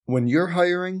When you're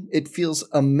hiring, it feels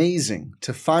amazing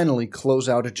to finally close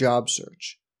out a job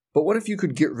search. But what if you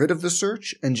could get rid of the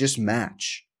search and just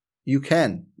match? You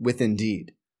can with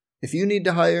Indeed. If you need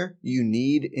to hire, you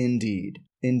need Indeed.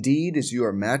 Indeed is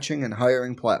your matching and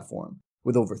hiring platform.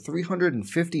 With over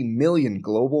 350 million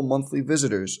global monthly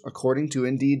visitors, according to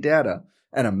Indeed data,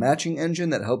 and a matching engine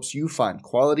that helps you find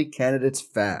quality candidates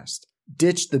fast.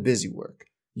 Ditch the busy work.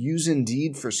 Use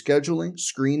Indeed for scheduling,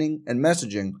 screening, and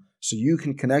messaging so you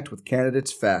can connect with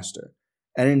candidates faster.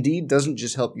 And Indeed doesn't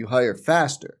just help you hire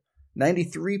faster.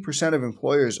 93% of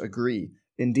employers agree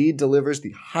Indeed delivers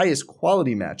the highest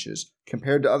quality matches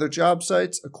compared to other job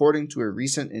sites, according to a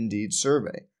recent Indeed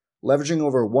survey. Leveraging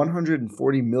over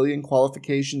 140 million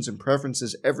qualifications and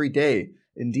preferences every day,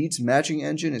 Indeed's matching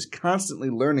engine is constantly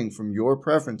learning from your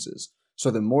preferences, so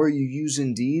the more you use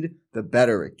Indeed, the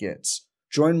better it gets.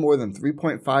 Join more than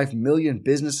 3.5 million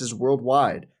businesses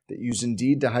worldwide that use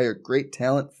Indeed to hire great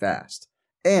talent fast.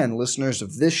 And listeners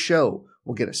of this show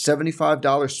will get a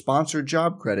 $75 sponsored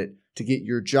job credit to get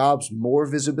your jobs more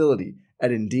visibility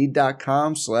at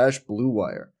Indeed.com/Blue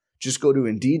Wire. Just go to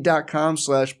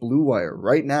Indeed.com/Blue Wire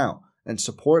right now and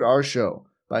support our show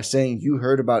by saying you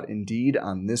heard about Indeed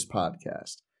on this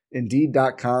podcast.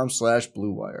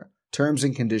 Indeed.com/Blue Wire. Terms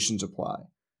and conditions apply.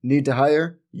 Need to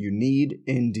hire? You need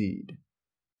Indeed.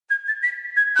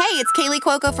 Hey, it's Kaylee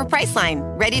Cuoco for Priceline.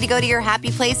 Ready to go to your happy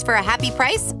place for a happy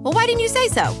price? Well, why didn't you say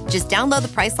so? Just download the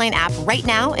Priceline app right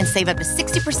now and save up to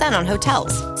 60% on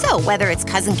hotels. So whether it's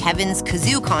Cousin Kevin's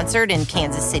Kazoo Concert in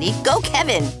Kansas City, go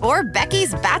Kevin, or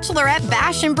Becky's Bachelorette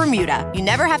Bash in Bermuda, you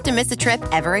never have to miss a trip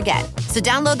ever again. So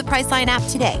download the Priceline app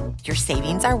today. Your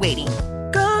savings are waiting.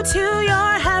 Go to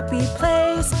your happy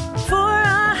place for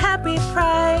a happy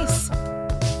price.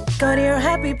 Go to your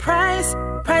happy price,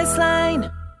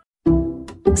 Priceline.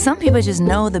 Some people just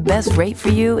know the best rate for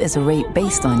you is a rate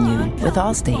based on you with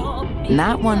Allstate.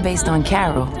 Not one based on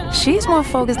Carol. She's more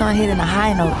focused on hitting a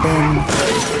high note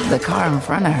than the car in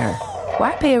front of her.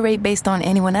 Why pay a rate based on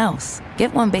anyone else?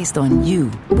 Get one based on you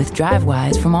with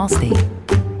DriveWise from Allstate.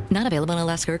 Not available in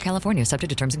Alaska or California,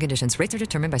 subject to terms and conditions. Rates are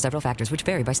determined by several factors, which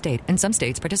vary by state. In some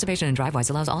states, participation in DriveWise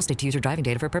allows Allstate to use your driving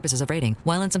data for purposes of rating.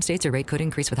 While in some states, your rate could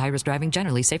increase with high-risk driving.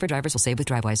 Generally, safer drivers will save with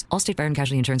DriveWise. Allstate Fire and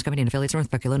Casualty Insurance Company and affiliates,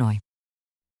 Northbrook, Illinois.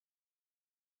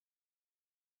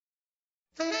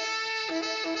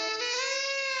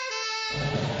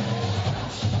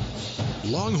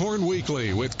 Longhorn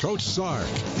Weekly with Coach Sark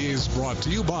is brought to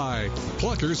you by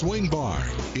Plucker's Wing Bar.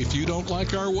 If you don't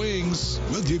like our wings,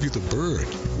 we'll give you the bird.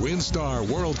 WinStar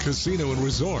World Casino and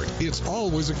Resort. It's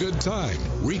always a good time.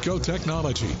 Rico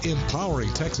Technology,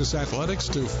 empowering Texas athletics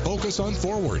to focus on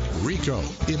forward. Rico,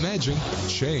 imagine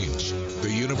change.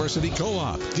 The University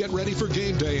Co-op. Get ready for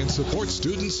game day and support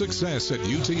student success at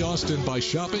UT Austin by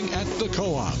shopping at the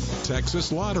Co-op.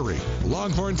 Texas Lottery.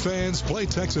 Longhorn fans, play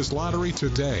Texas Lottery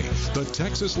today. The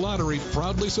Texas Lottery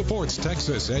proudly supports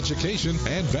Texas education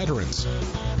and veterans.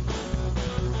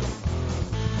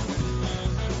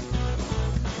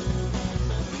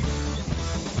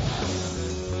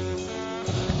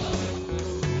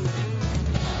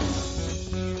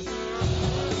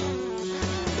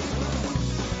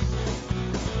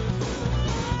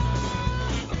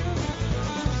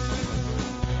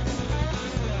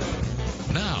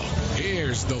 Now,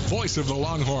 here's the voice of the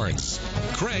Longhorns,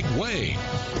 Craig Way.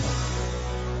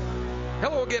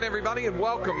 Hello again, everybody, and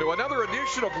welcome to another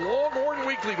edition of Longhorn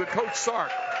Weekly with Coach Sark.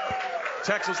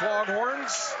 Texas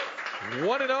Longhorns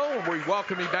 1-0, and we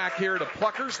welcome you back here to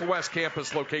Pluckers, the West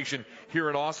Campus location here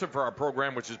in Austin for our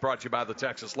program, which is brought to you by the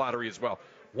Texas Lottery as well.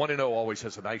 1-0 always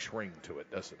has a nice ring to it,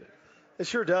 doesn't it? It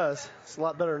sure does. It's a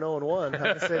lot better than 0-1,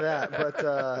 I can say that.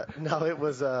 But, no, it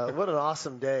was what an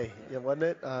awesome day, wasn't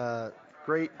it?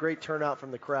 Great turnout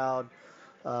from the crowd.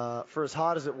 For as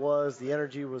hot as it was, the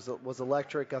energy was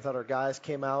electric. I thought our guys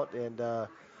came out and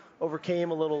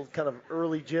overcame a little kind of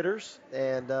early jitters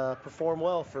and performed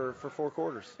well for 4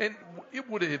 quarters. And it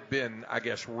would have been, I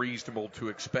guess, reasonable to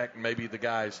expect maybe the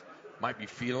guys might be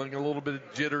feeling a little bit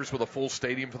of jitters with a full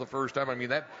stadium for the first time. I mean,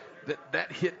 that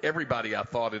hit everybody, I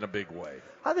thought, in a big way.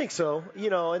 I think so.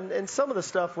 And some of the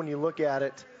stuff when you look at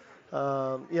it,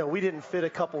 we didn't fit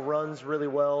a couple runs really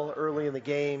well early in the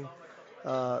game.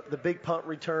 The big punt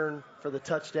return for the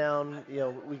touchdown,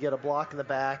 we get a block in the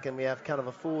back, and we have kind of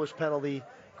a foolish penalty,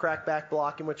 crackback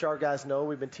blocking, which our guys know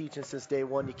we've been teaching since day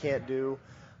one you can't do.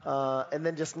 And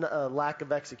then just a lack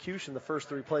of execution the first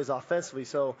 3 plays offensively.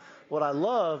 So what I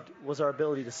loved was our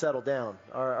ability to settle down,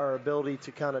 our ability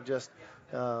to kind of just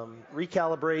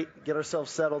recalibrate, get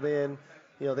ourselves settled in.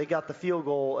 They got the field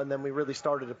goal, and then we really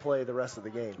started to play the rest of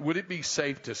the game. Would it be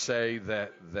safe to say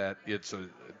that it's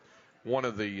one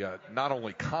of the not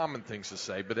only common things to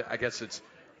say, but I guess it's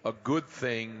a good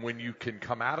thing when you can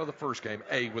come out of the first game,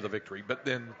 with a victory, but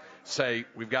then say,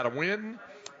 we've got to win.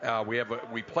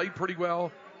 We played pretty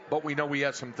well, but we know we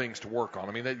have some things to work on.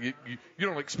 I mean, you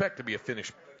don't expect to be a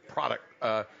finished product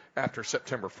after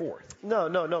September 4th.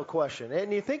 No question.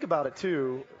 And you think about it,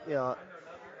 too,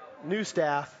 new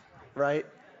staff, right?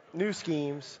 New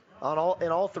schemes in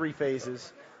all three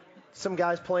phases. Some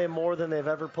guys playing more than they've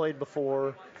ever played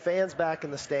before, fans back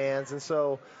in the stands, and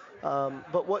so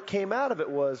but what came out of it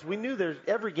was we knew there's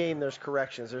every game there's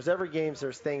corrections.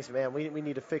 There's things, man, we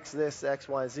need to fix this, X,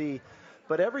 Y, Z.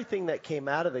 But everything that came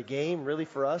out of the game, really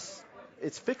for us,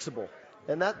 it's fixable.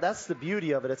 And that's the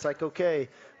beauty of it. It's like, okay,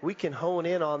 we can hone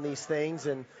in on these things,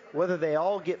 and whether they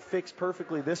all get fixed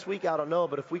perfectly this week, I don't know.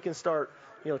 But if we can start,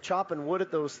 chopping wood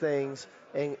at those things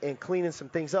and cleaning some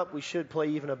things up, we should play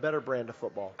even a better brand of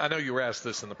football. I know you were asked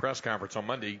this in the press conference on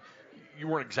Monday. You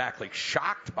weren't exactly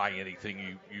shocked by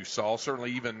anything you saw,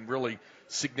 certainly even really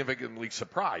significantly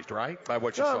surprised, right, by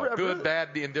what you saw? Good, really,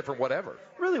 bad, indifferent, whatever.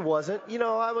 Really wasn't.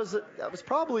 I was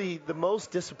probably the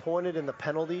most disappointed in the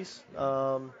penalties.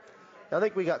 I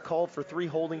think we got called for 3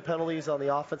 holding penalties on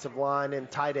the offensive line and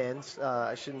tight ends.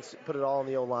 I shouldn't put it all on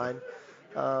the O-line.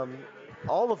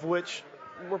 All of which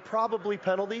were probably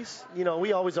penalties.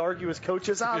 We always argue as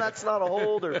coaches, that's not a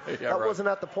hold, or that wasn't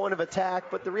at the point of attack.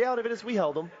 But the reality of it is we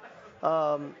held them.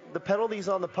 The penalties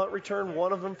on the punt return,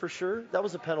 one of them for sure, that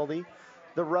was a penalty.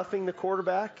 The roughing the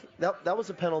quarterback, that was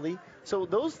a penalty. So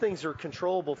those things are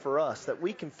controllable for us, that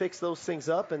we can fix those things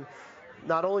up. And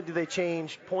not only do they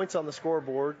change points on the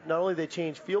scoreboard, not only do they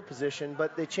change field position,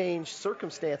 but they change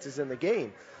circumstances in the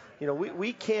game.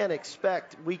 We can't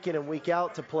expect week in and week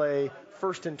out to play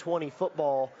 1st and 20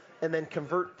 football and then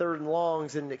convert 3rd and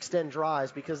longs and extend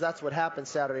drives, because that's what happened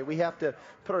Saturday. We have to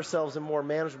put ourselves in more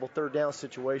manageable 3rd down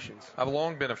situations. I've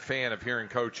long been a fan of hearing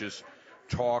coaches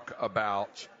talk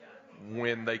about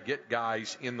when they get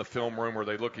guys in the film room or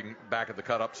they're looking back at the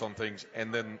cut-ups on things,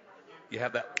 and then you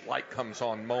have that light comes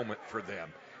on moment for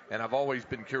them. And I've always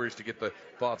been curious to get the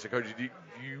thoughts of coaches. Do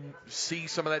you see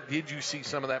some of that? Did you see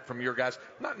some of that from your guys?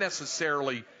 Not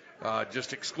necessarily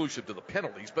just exclusive to the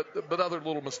penalties, but other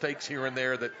little mistakes here and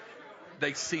there that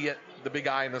they see it, the big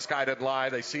eye in the sky doesn't lie,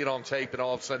 they see it on tape, and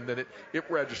all of a sudden then it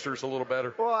registers a little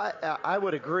better. Well, I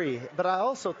would agree, but I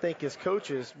also think as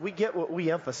coaches, we get what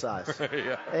we emphasize.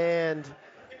 Yeah. And,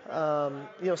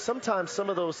 sometimes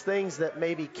some of those things that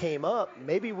maybe came up,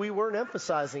 maybe we weren't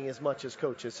emphasizing as much as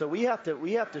coaches. So we have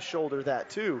to shoulder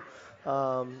that too.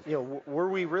 Were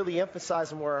we really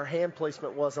emphasizing where our hand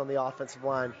placement was on the offensive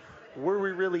line? Were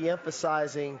we really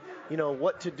emphasizing,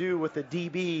 what to do with a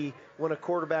DB when a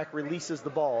quarterback releases the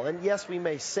ball? And yes, we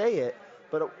may say it,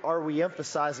 but are we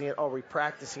emphasizing it? Are we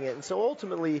practicing it? And so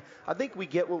ultimately, I think we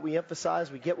get what we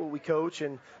emphasize, we get what we coach,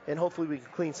 and hopefully we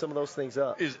can clean some of those things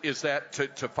up. Is that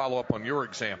to follow up on your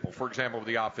example, for example, with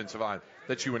the offensive line,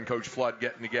 that you and Coach Flood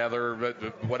getting together,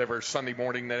 whatever, Sunday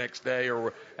morning the next day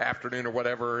or afternoon or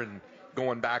whatever, and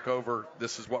going back over,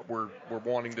 this is what we're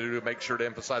wanting to do to make sure to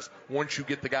emphasize once you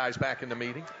get the guys back in the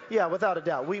meeting? Yeah, without a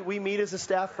doubt. We meet as a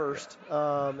staff first,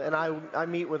 and I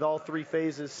meet with all 3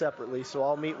 phases separately. So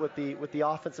I'll meet with the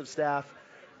offensive staff,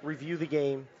 review the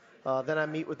game. Then I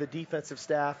meet with the defensive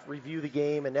staff, review the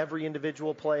game and every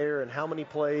individual player and how many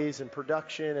plays and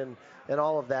production and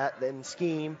all of that, and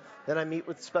scheme. Then I meet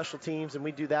with special teams, and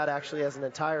we do that actually as an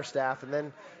entire staff, and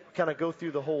then kind of go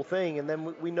through the whole thing, and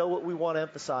then we know what we want to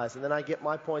emphasize, and then I get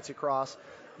my points across.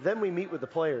 Then we meet with the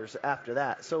players after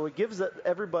that. So it gives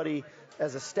everybody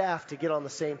as a staff to get on the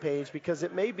same page, because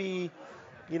it may be,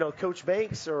 Coach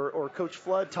Banks or Coach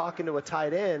Flood talking to a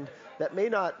tight end that may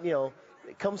not,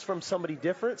 it comes from somebody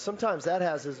different. Sometimes that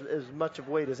has as much of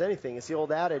weight as anything. It's the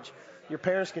old adage, your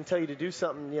parents can tell you to do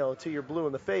something, till you're blue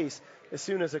in the face. As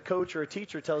soon as a coach or a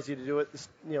teacher tells you to do it,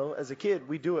 as a kid,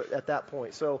 we do it at that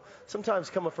point. So sometimes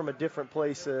coming from a different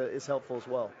place is helpful as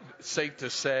well. Safe to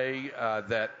say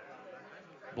that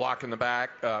block in the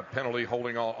back, penalty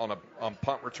holding on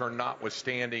punt return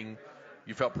notwithstanding,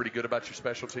 you felt pretty good about your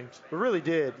special teams? We really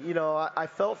did. I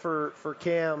felt for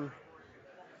Cam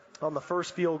on the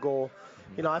first field goal.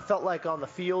 I felt like on the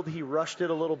field he rushed it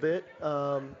a little bit,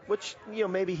 which,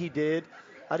 maybe he did.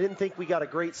 I didn't think we got a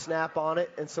great snap on it,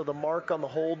 and so the mark on the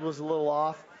hold was a little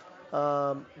off.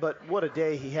 But what a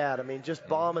day he had. I mean, just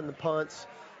bombing the punts,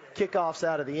 kickoffs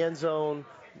out of the end zone,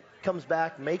 comes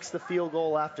back, makes the field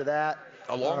goal after that.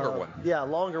 A longer one. Yeah, a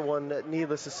longer one,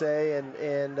 needless to say.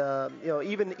 And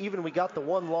even we got the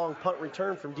one long punt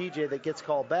return from DJ that gets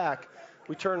called back.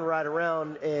 we turn right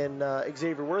around and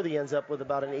Xavier Worthy ends up with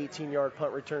about an 18-yard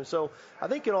punt return. So I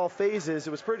think in all phases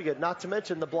it was pretty good, not to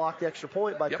mention the blocked extra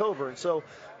point by Coburn. So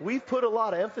we've put a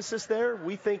lot of emphasis there.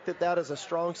 We think that is a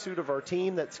strong suit of our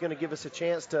team that's going to give us a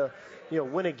chance to,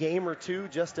 win a game or two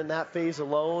just in that phase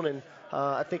alone. And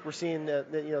I think we're seeing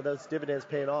those dividends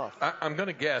paying off. I'm going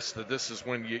to guess that this is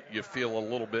when you feel a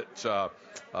little bit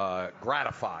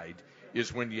gratified,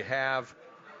 is when you have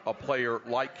a player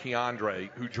like Keandre,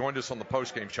 who joined us on the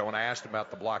postgame show, and I asked him about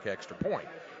the block extra point.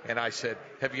 And I said,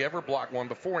 have you ever blocked one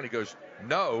before? And he goes,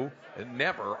 no,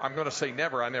 never. I'm going to say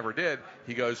never. I never did.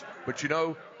 He goes, but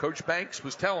Coach Banks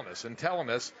was telling us,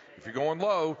 if you're going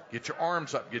low, get your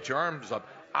arms up,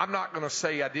 I'm not going to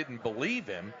say I didn't believe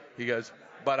him. He goes,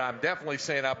 but I'm definitely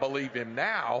saying I believe him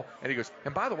now. And he goes,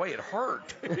 and by the way, it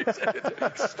hurt.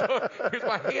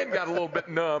 My hand got a little bit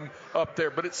numb up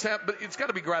there. But it's got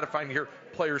to be gratifying to hear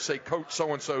players say, Coach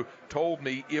so-and-so told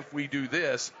me if we do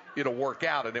this, it'll work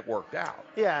out, and it worked out.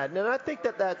 Yeah, and I think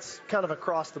that's kind of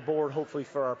across the board, hopefully,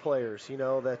 for our players,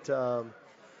 that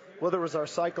whether it was our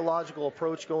psychological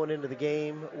approach going into the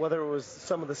game, whether it was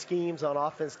some of the schemes on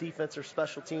offense, defense, or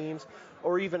special teams,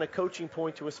 or even a coaching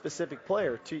point to a specific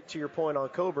player, to your point on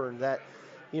Coburn, that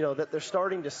they're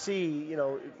starting to see,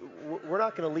 we're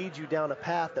not going to lead you down a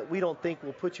path that we don't think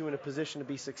will put you in a position to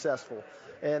be successful.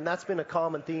 And that's been a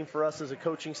common theme for us as a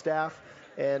coaching staff.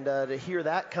 And to hear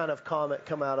that kind of comment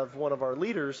come out of one of our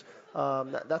leaders,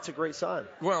 that's a great sign.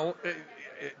 Well,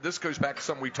 this goes back to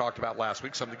something we talked about last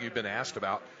week, something you've been asked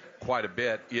about quite a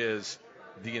bit, is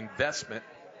the investment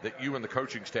that you and the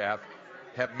coaching staff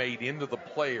have made into the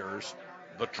players,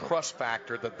 the trust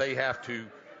factor that they have to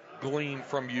glean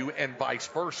from you, and vice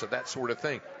versa, that sort of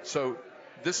thing. So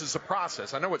this is a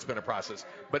process. I know it's been a process,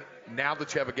 but now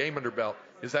that you have a game under belt,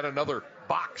 is that another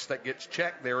box that gets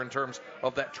checked there in terms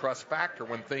of that trust factor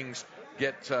when things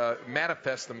get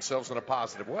manifest themselves in a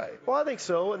positive way? Well, I think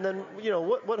so. And then,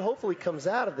 what hopefully comes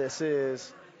out of this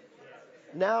is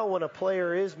now when a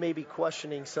player is maybe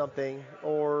questioning something,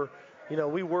 or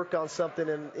we work on something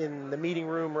in the meeting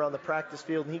room or on the practice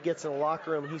field, and he gets in the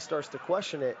locker room and he starts to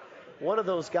question it, one of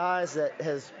those guys that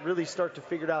has really started to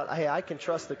figure out, hey, I can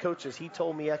trust the coaches. He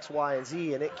told me X, Y, and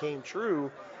Z, and it came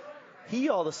true. He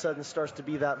all of a sudden starts to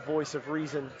be that voice of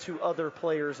reason to other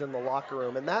players in the locker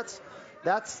room. And that's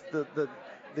the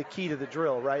key to the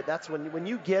drill, right? That's when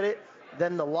you get it,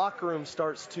 then the locker room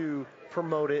starts to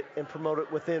promote it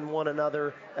within one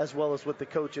another as well as with the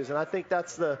coaches. And I think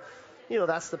that's the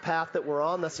path that we're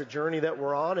on. That's the journey that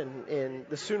we're on. And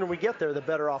the sooner we get there, the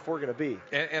better off we're going to be.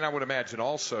 And I would imagine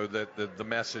also that the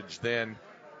message then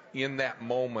in that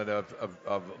moment of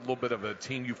a little bit of a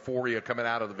team euphoria coming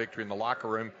out of the victory in the locker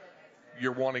room,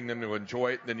 you're wanting them to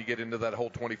enjoy it. Then you get into that whole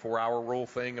 24-hour rule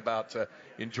thing about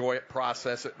enjoy it,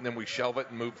 process it, and then we shelve it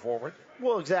and move forward.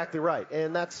 Well, exactly right.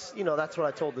 And that's what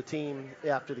I told the team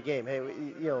after the game. Hey,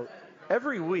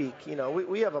 every week,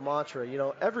 we have a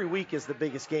mantra, every week is the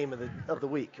biggest game of the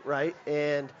week, right?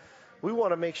 And we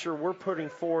want to make sure we're putting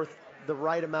forth the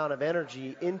right amount of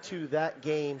energy into that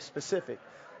game specific.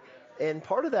 And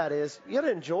part of that is you got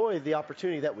to enjoy the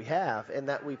opportunity that we have, and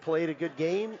that we played a good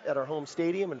game at our home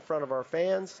stadium in front of our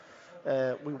fans.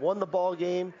 We won the ball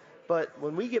game, but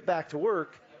when we get back to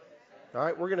work, all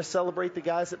right, we're going to celebrate the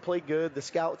guys that played good, the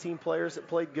scout team players that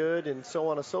played good, and so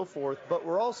on and so forth. But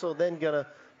we're also then going to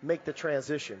make the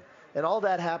transition. And all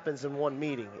that happens in one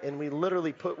meeting. And we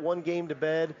literally put one game to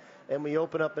bed, and we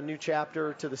open up a new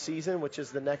chapter to the season, which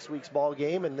is the next week's ball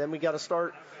game. And then we got to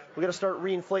start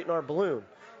reinflating our balloon.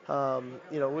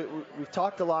 We've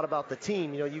talked a lot about the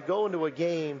team. You go into a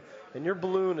game and your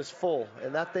balloon is full,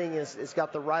 and that thing it's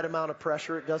got the right amount of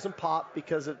pressure. It doesn't pop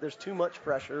because there's too much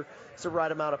pressure. It's the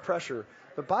right amount of pressure.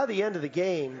 But by the end of the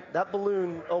game, that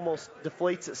balloon almost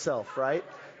deflates itself, right?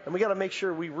 And we got to make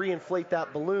sure we reinflate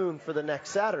that balloon for the next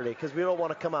Saturday, because we don't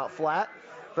want to come out flat.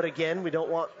 But again, we don't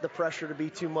want the pressure to be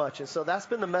too much. And so that's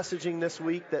been the messaging this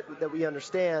week, that we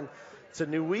understand. It's a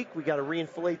new week. We got to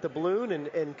reinflate the balloon,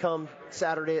 and come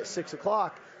Saturday at 6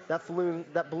 o'clock, that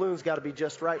balloon's got to be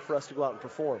just right for us to go out and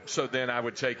perform. So then I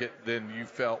would take it, then you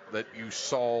felt that you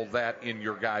saw that in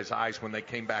your guys' eyes when they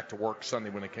came back to work Sunday,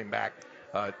 when they came back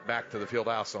to the field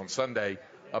house on Sunday,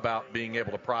 about being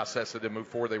able to process it and move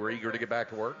forward. They were eager to get back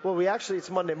to work? Well, it's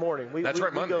Monday morning. That's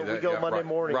right, Monday. We go Monday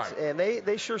mornings, right. And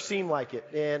they sure seem like it.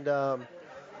 And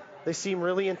they seem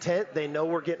really intent. They know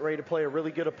we're getting ready to play a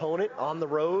really good opponent on the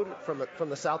road from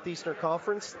the Southeastern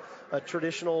Conference, a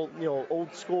traditional,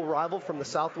 old school rival from the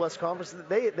Southwest Conference.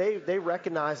 They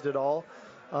recognized it all.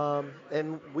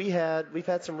 And we've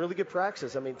had some really good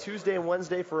practices. I mean, Tuesday and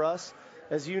Wednesday for us,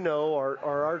 as you know, are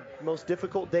our most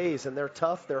difficult days, and they're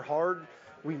tough, they're hard.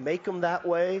 we make them that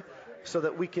way so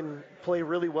that we can play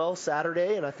really well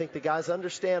Saturday, and I think the guys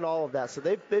understand all of that. So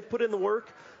they've put in the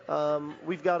work.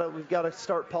 We've got to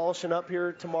start polishing up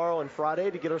here tomorrow and Friday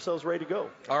to get ourselves ready to go.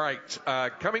 All right,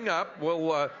 coming up,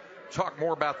 we'll talk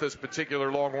more about this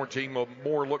particular Longhorn team. We'll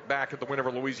more look back at the win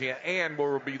over Louisiana, and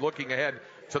we'll be looking ahead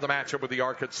to the matchup with the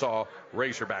Arkansas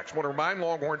Razorbacks. I want to remind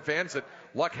Longhorn fans that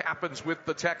luck happens with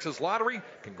the Texas Lottery.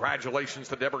 Congratulations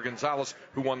to Deborah Gonzalez,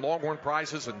 who won Longhorn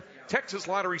prizes and Texas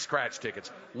Lottery scratch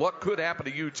tickets. Luck could happen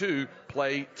to you, too.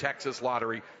 Play Texas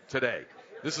Lottery today.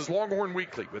 This is Longhorn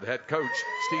Weekly with head coach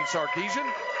Steve Sarkisian.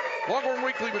 Longhorn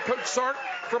Weekly with Coach Sark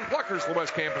from Pluckers, the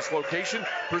West Campus location,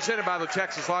 presented by the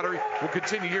Texas Lottery. Will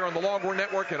continue here on the Longhorn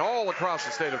Network and all across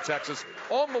the state of Texas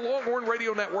on the Longhorn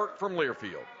Radio Network from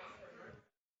Learfield.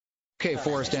 Okay,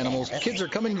 forest animals, kids are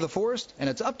coming to the forest, and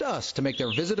it's up to us to make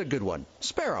their visit a good one.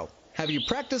 Sparrow, have you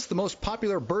practiced the most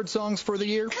popular bird songs for the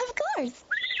year? Of course.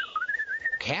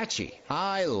 Catchy.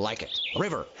 I like it.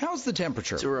 River, how's the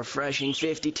temperature? It's a refreshing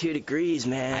 52 degrees,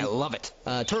 man. I love it.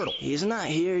 Turtle. He's not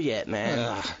here yet,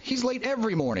 man. He's late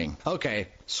every morning. Okay.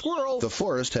 Squirrel. The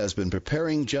forest has been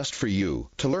preparing just for you.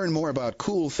 To learn more about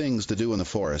cool things to do in the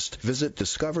forest, visit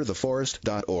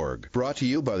discovertheforest.org. Brought to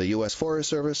you by the U.S. Forest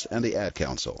Service and the Ad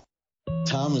Council.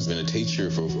 Tom has been a teacher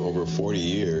for over 40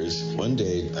 years. One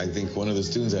day, I think one of the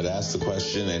students had asked the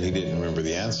question and he didn't remember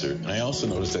the answer. I also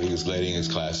noticed that he was letting his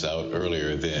class out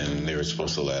earlier than they were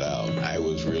supposed to let out. I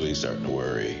was really starting to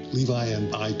worry. Levi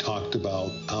and I talked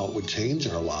about how it would change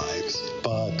our lives,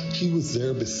 but he was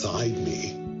there beside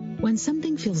me. When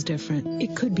something feels different,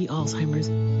 it could be Alzheimer's.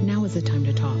 Now is the time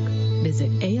to talk. Visit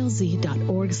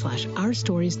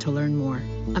alz.org/ourstories to learn more.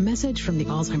 A message from the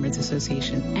Alzheimer's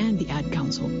Association and the Ad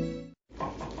Council.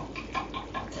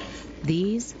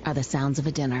 These are the sounds of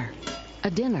a dinner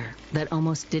that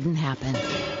almost didn't happen.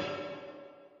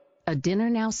 A dinner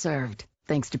now served,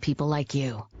 thanks to people like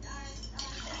you.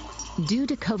 Due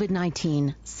to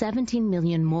COVID-19, 17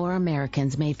 million more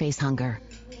Americans may face hunger.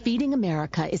 Feeding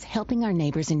America is helping our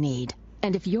neighbors in need.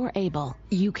 And if you're able,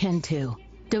 you can too.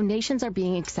 Donations are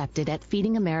being accepted at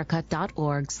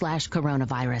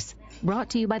feedingamerica.org/coronavirus.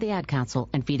 Brought to you by the Ad Council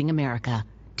and Feeding America,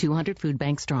 200 food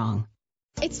banks strong.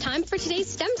 It's time for today's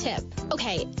STEM tip.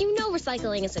 Okay, you know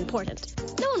recycling is important.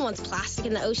 No one wants plastic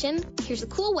in the ocean. Here's a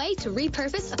cool way to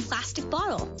repurpose a plastic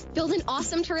bottle. Build an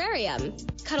awesome terrarium.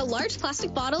 Cut a large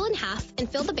plastic bottle in half and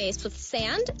fill the base with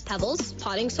sand, pebbles,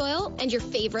 potting soil, and your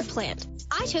favorite plant.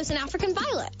 I chose an African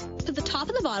violet. Put the top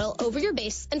of the bottle over your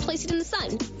base and place it in the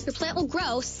sun. Your plant will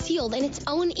grow sealed in its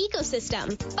own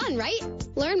ecosystem. Fun, right?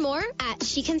 Learn more at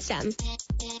She Can STEM.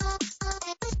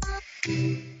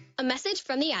 A message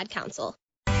from the Ad Council.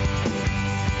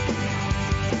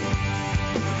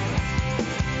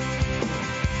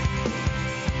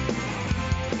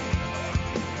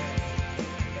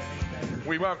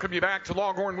 We welcome you back to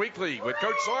Longhorn Weekly with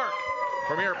Coach Sark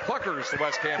from here at Pluckers, the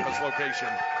West Campus location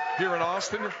here in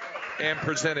Austin, and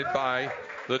presented by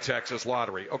the Texas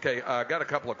Lottery. Okay, I got a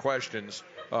couple of questions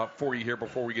for you here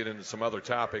before we get into some other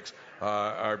topics.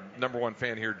 Our number one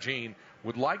fan here, Gene,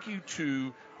 would like you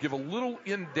to give a little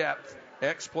in-depth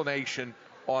explanation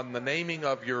on the naming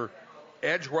of your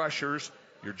edge rushers,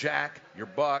 your jack, your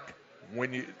buck,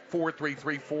 when you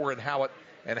 4-3-3-4,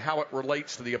 and how it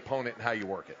relates to the opponent and how you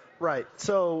work it. Right.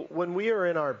 So when we are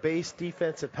in our base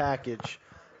defensive package,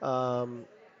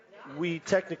 we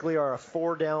technically are a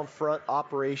 4-down front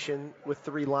operation with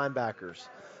 3 linebackers.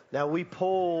 Now we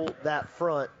pull that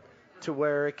front to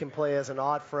where it can play as an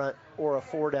odd front or a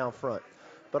 4-down front.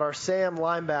 But our Sam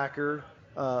linebacker,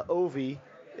 Ovi,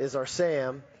 is our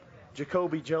Sam.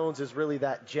 Jacoby Jones is really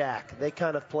that jack. They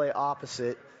kind of play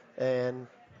opposite,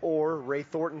 or Ray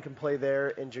Thornton can play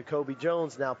there, and Jacoby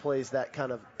Jones now plays that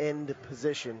kind of end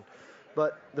position.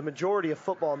 But the majority of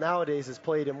football nowadays is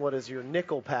played in what is your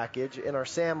nickel package, and our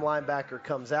Sam linebacker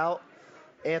comes out.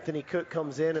 Anthony Cook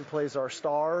comes in and plays our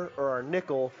star or our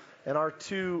nickel, and our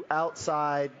 2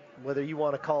 outside, whether you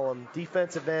want to call them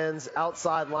defensive ends,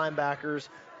 outside linebackers,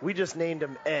 we just named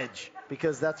them edge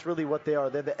because that's really what they are.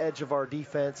 They're the edge of our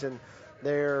defense, and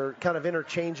they're kind of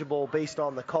interchangeable based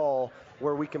on the call,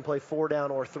 where we can play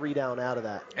 4-down or 3-down out of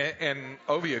that. And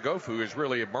Ovie Oghoufo has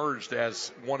really emerged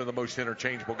as one of the most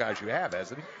interchangeable guys you have,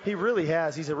 hasn't he? He really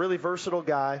has. He's a really versatile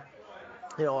guy.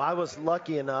 You know, I was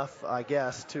lucky enough, I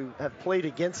guess, to have played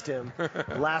against him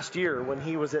last year when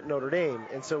he was at Notre Dame.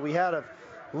 And so we had a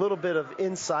little bit of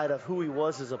insight of who he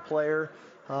was as a player.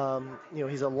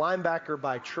 He's a linebacker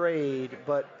by trade,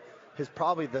 but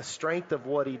probably the strength of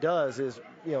what he does is,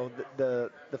 the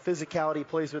physicality he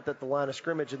plays with at the line of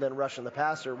scrimmage and then rushing the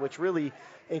passer, which really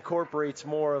incorporates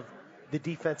more of the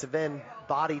defensive end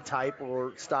body type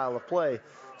or style of play.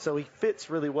 So he fits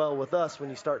really well with us when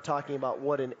you start talking about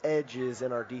what an edge is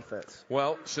in our defense.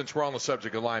 Well, since we're on the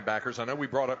subject of linebackers, I know we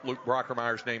brought up Luke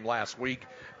Brockermeyer's name last week,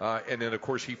 and then, of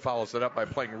course, he follows it up by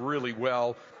playing really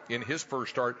well in his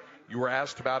first start. You were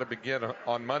asked about him again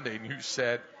on Monday, and you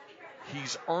said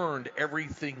he's earned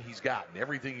everything he's gotten,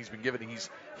 everything he's been given.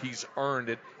 He's earned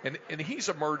it, and he's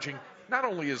emerging not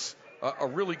only as a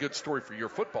really good story for your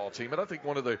football team, but I think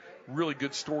one of the really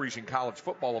good stories in college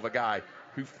football of a guy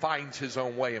who finds his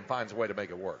own way and finds a way to make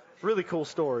it work. Really cool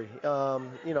story.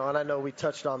 And I know we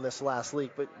touched on this last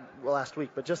week,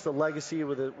 but just the legacy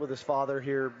with his father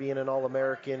here being an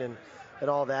All-American and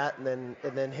all that, and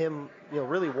then him,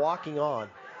 really walking on.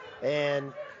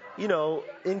 And,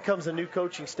 in comes a new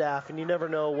coaching staff, and you never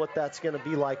know what that's going to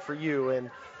be like for you. And,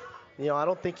 I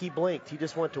don't think he blinked. He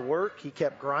just went to work. He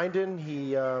kept grinding.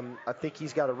 I think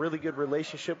he's got a really good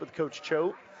relationship with Coach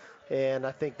Choate. And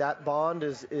I think that bond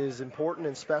is important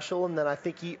and special. And then I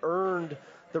think he earned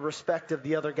the respect of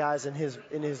the other guys in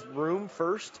his room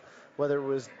first, whether it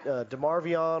was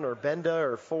DeMarvion or Benda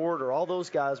or Ford or all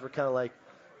those guys were kind of like,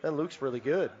 man, Luke's really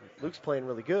good. Luke's playing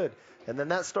really good. And then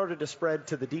that started to spread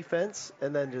to the defense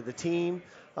and then to the team.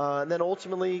 And then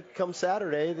ultimately, come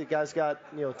Saturday, the guy's got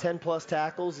 10-plus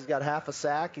tackles. He's got half a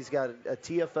sack. He's got a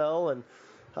TFL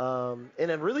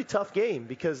and a really tough game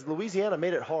because Louisiana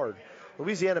made it hard.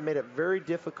 Louisiana made it very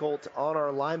difficult on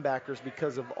our linebackers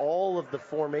because of all of the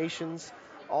formations,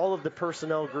 all of the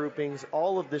personnel groupings,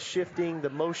 all of the shifting, the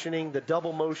motioning, the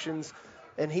double motions,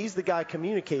 and he's the guy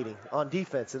communicating on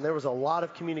defense. And there was a lot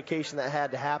of communication that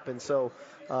had to happen. So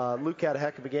Luke had a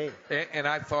heck of a game. And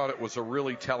I thought it was a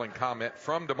really telling comment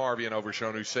from DeMarvion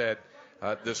Overshown, who said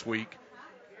this week,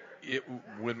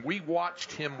 when we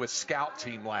watched him with scout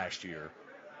team last year,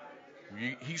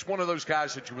 he's one of those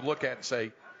guys that you would look at and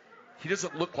say, he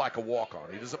doesn't look like a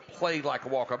walk-on. He doesn't play like a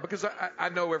walk-on. Because I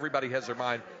know everybody has their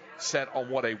mind set on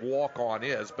what a walk-on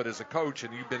is, but as a coach,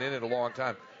 and you've been in it a long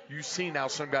time, you've seen how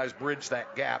some guys bridge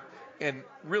that gap and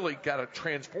really got to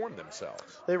transform themselves.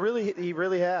 He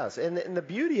really has. And the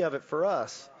beauty of it for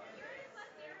us,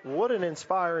 what an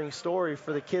inspiring story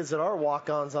for the kids that are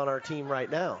walk-ons on our team right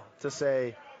now to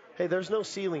say, hey, there's no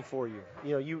ceiling for you.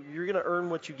 You're going to earn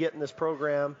what you get in this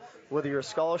program, whether you're a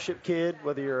scholarship kid,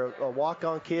 whether you're a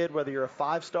walk-on kid, whether you're a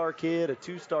 5-star kid, a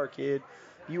 2-star kid,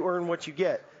 you earn what you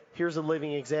get. Here's a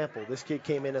living example. This kid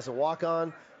came in as a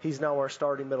walk-on. He's now our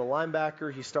starting middle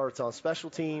linebacker. He starts on special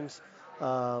teams.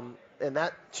 And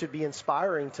that should be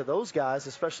inspiring to those guys,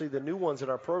 especially the new ones in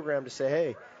our program, to say,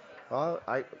 hey,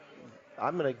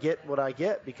 I'm going to get what I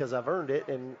get because I've earned it,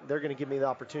 and they're going to give me the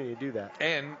opportunity to do that.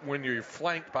 And when you're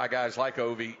flanked by guys like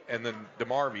Ovi and then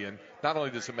DeMarvion, not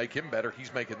only does it make him better,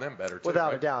 he's making them better too.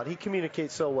 Without a doubt. He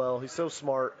communicates so well. He's so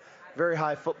smart, very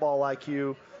high football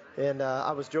IQ. And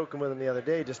I was joking with him the other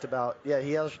day just about,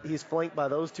 he's flanked by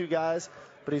those two guys,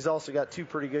 but he's also got two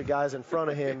pretty good guys in front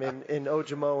of him in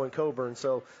Ojimo and Coburn.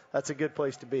 So that's a good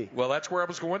place to be. Well, that's where I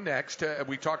was going next.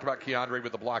 We talked about Keandre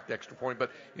with the blocked extra point,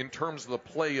 but in terms of the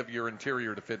play of your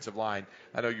interior defensive line,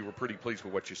 I know you were pretty pleased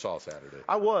with what you saw Saturday.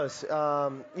 I was.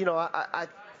 I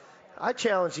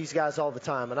challenge these guys all the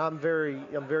time, and I'm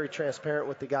very transparent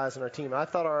with the guys on our team. I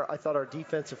thought our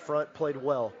defensive front played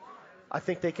well. I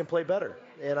think they can play better,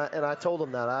 and I told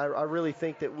them that. I really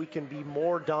think that we can be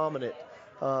more dominant.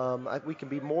 We can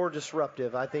be more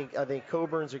disruptive. I think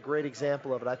Coburn's a great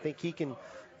example of it. I think he can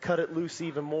cut it loose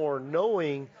even more,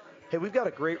 knowing, hey, we've got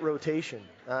a great rotation.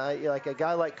 Like a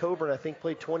guy like Coburn, I think,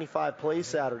 played 25 plays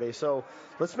Saturday. So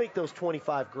let's make those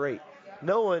 25 great.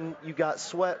 Knowing you got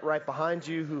Sweat right behind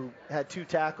you, who had 2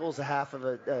 tackles, half a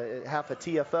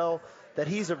TFL, that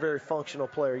he's a very functional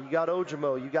player. You got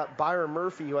Ojimo, you got Byron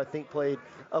Murphy, who I think played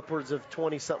upwards of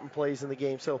 20-something plays in the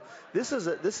game. So this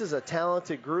is a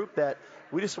talented group that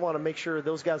we just want to make sure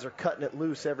those guys are cutting it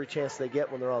loose every chance they get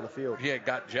when they're on the field. Yeah,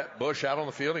 got Jet Bush out on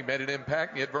the field. He made an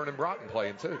impact. And you had Vernon Broughton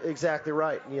playing too. Exactly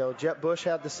right. Jet Bush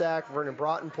had the sack. Vernon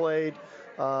Broughton played.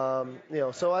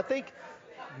 So I think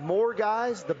more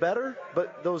guys, the better.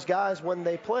 But those guys, when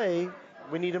they play,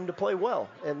 we need them to play well,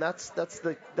 and that's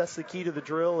the key to the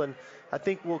drill. And I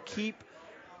think we'll keep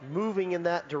moving in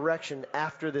that direction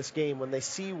after this game when they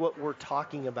see what we're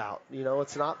talking about.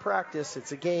 It's not practice;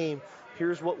 it's a game.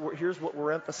 Here's what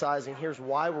we're emphasizing. Here's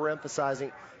why we're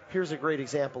emphasizing. Here's a great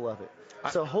example of it.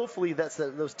 So hopefully that's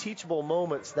those teachable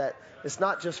moments that it's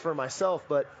not just for myself,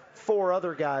 but 4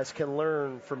 other guys can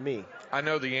learn from me. I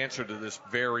know the answer to this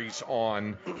varies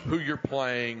on who you're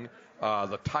playing,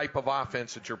 the type of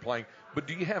offense that you're playing, but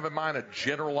do you have in mind a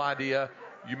general idea?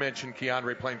 You mentioned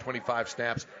Keandre playing 25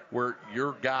 snaps, where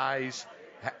your guys,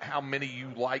 how many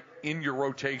you like in your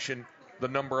rotation the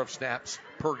number of snaps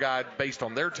per guy based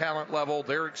on their talent level,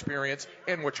 their experience,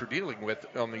 and what you're dealing with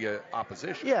on the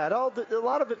opposition. Yeah, a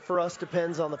lot of it for us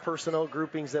depends on the personnel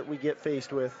groupings that we get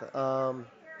faced with.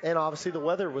 And obviously the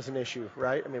weather was an issue,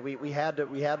 right? I mean, we had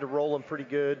to roll them pretty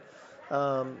good.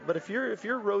 But if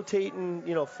you're rotating,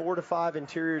 4 to 5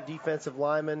 interior defensive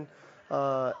linemen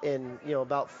and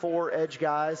about 4 edge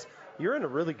guys, you're in a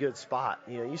really good spot.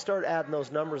 You start adding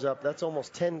those numbers up, that's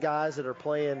almost 10 guys that are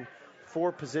playing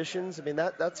 4 positions. I mean,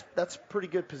 that's a pretty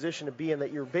good position to be in,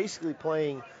 that you're basically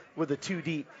playing with a 2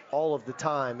 deep all of the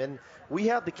time. And we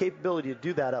have the capability to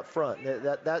do that up front.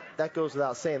 That goes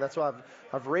without saying. That's why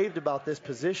I've raved about this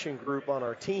position group on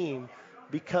our team,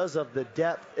 because of the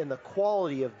depth and the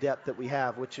quality of depth that we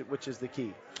have, which is the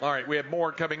key. All right, we have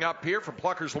more coming up here from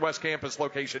Pluckers, the West Campus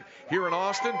location here in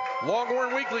Austin.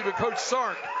 Longhorn Weekly with Coach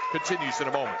Sark continues in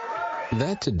a moment.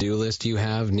 That to-do list you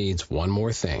have needs one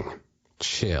more thing.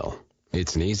 Chill.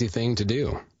 It's an easy thing to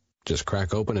do. Just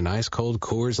crack open an ice-cold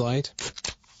Coors Light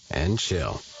and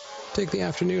chill. Take the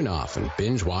afternoon off and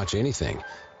binge watch anything.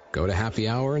 Go to happy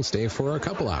hour and stay for a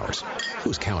couple hours.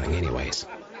 Who's counting anyways?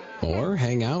 Or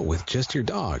hang out with just your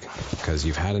dog, because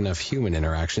you've had enough human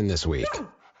interaction this week.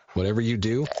 Whatever you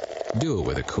do it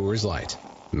with a Coors Light.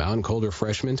 Mountain Cold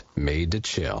Refreshment made to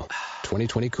chill.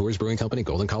 2020 Coors Brewing Company,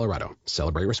 Golden, Colorado.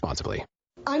 Celebrate responsibly.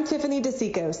 I'm Tiffany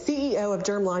DeSico, CEO of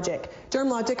DermLogic.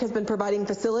 DermLogic has been providing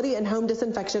facility and home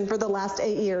disinfection for the last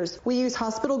 8 years. We use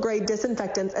hospital-grade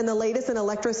disinfectants and the latest in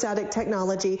electrostatic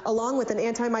technology, along with an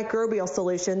antimicrobial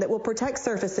solution that will protect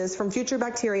surfaces from future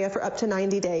bacteria for up to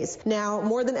 90 days. Now,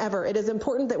 more than ever, it is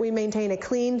important that we maintain a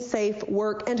clean, safe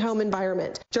work and home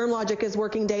environment. DermLogic is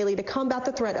working daily to combat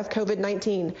the threat of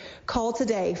COVID-19. Call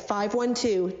today,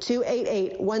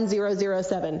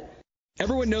 512-288-1007.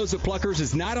 Everyone knows that Pluckers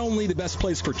is not only the best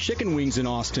place for chicken wings in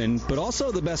Austin, but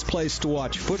also the best place to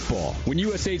watch football. When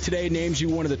USA Today names you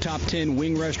one of the top 10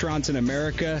 wing restaurants in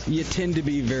America, you tend to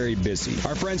be very busy.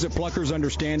 Our friends at Pluckers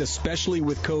understand, especially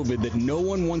with COVID, that no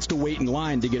one wants to wait in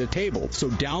line to get a table. So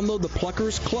download the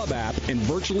Pluckers Club app and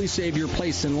virtually save your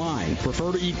place in line.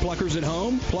 Prefer to eat Pluckers at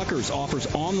home? Pluckers offers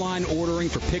online ordering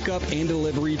for pickup and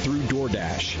delivery through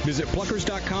DoorDash. Visit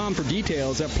Pluckers.com for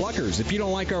details. At Pluckers, if you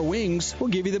don't like our wings, we'll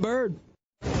give you the bird.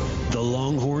 The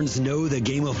Longhorns know the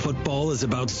game of football is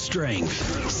about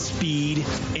strength, speed,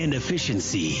 and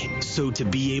efficiency. So to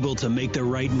be able to make the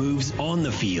right moves on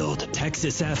the field,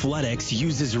 Texas Athletics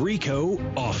uses Rico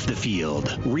off the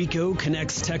field. Rico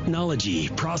connects technology,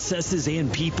 processes,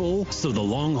 and people so the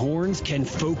Longhorns can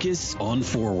focus on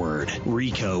forward.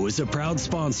 Rico is a proud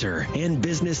sponsor and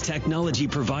business technology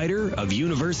provider of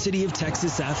University of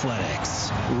Texas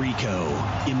Athletics. Rico,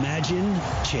 imagine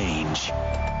change.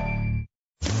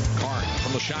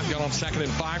 From the shotgun on 2nd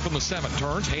and 5 from the 7.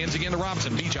 Turns, hands again to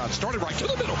Robinson. Bijan started right to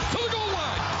the middle, to the goal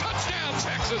line. Touchdown,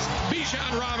 Texas.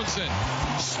 Bijan Robinson.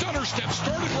 Stutter step,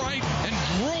 started right and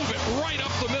drove it right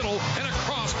up the middle and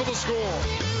across for the score.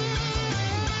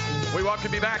 We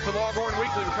welcome you back to Longhorn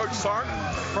Weekly with Coach Sark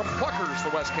from Pluckers, the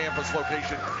West Campus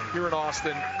location here in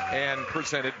Austin, and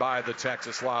presented by the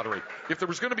Texas Lottery. If there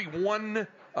was going to be one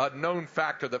known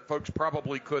factor that folks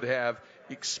probably could have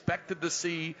expected to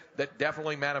see that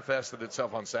definitely manifested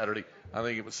itself on Saturday, I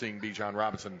think it was seeing Bijan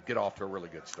Robinson get off to a really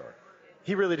good start.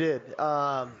 He really did.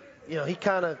 He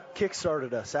kind of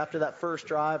kick-started us after that first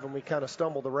drive, and we kind of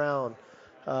stumbled around.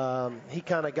 He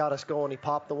kind of got us going. He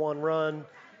popped the one run,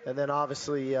 and then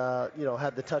obviously,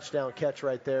 had the touchdown catch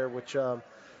right there, which, to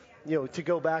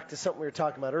go back to something we were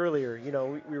talking about earlier,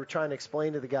 we were trying to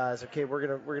explain to the guys, okay, we're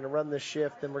gonna run this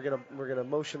shift, and we're gonna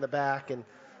motion the back, and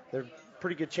there's a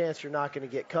pretty good chance you're not going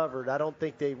to get covered. I don't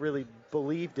think they really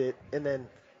believed it, and then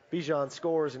Bijan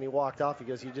scores, and he walked off. He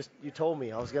goes, you told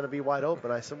me I was going to be wide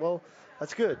open. I said, well,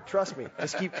 that's good. Trust me.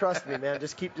 Just keep trusting me, man.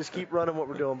 Just keep running what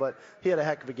we're doing. But he had a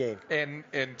heck of a game. And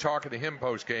talking to him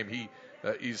post game,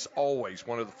 he's always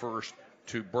one of the first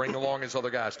to bring along his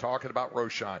other guys, talking about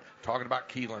Roschon, talking about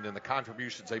Keelan and the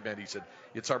contributions they made. He said,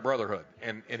 it's our brotherhood.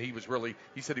 And he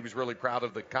said he was really proud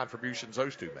of the contributions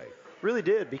those two made. Really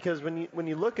did, because when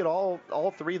you look at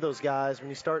all three of those guys, when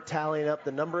you start tallying up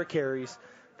the number of carries,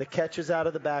 the catches out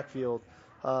of the backfield,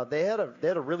 they had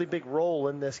a really big role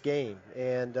in this game.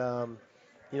 And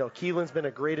Keelan's been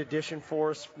a great addition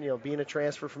for us, being a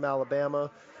transfer from Alabama.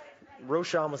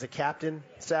 Roschon was a captain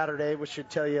Saturday, which should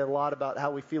tell you a lot about how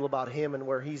we feel about him and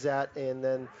where he's at, and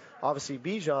then obviously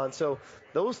Bijan. So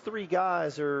those three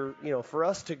guys are, for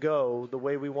us to go the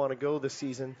way we want to go this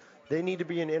season, they need to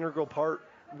be an integral part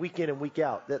week in and week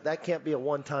out. That can't be a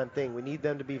one-time thing. We need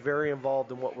them to be very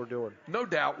involved in what we're doing. No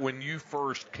doubt when you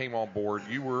first came on board,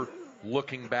 you were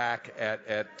looking back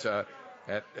at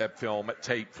at film, at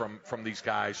tape from these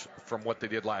guys from what they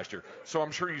did last year. So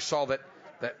I'm sure you saw that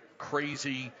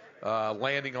crazy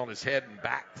landing on his head and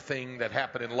back thing that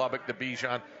happened in Lubbock to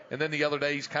Bijan. And then the other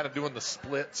day he's kind of doing the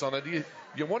splits on it.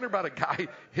 You wonder about a guy,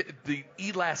 the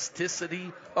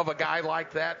elasticity of a guy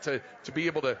like that to be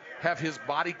able to have his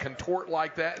body contort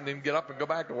like that and then get up and go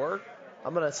back to work.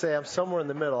 I'm going to say I'm somewhere in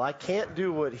the middle. I can't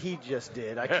do what he just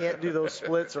did. I can't do those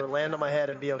splits or land on my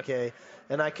head and be okay.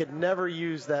 And I could never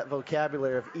use that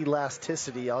vocabulary of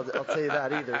elasticity. I'll tell you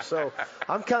that either. So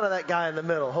I'm kind of that guy in the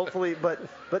middle, hopefully. But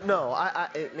no, I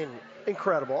mean,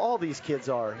 incredible. All these kids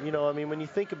are. You know, I mean, when you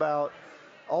think about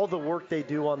all the work they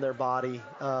do on their body,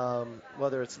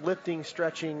 whether it's lifting,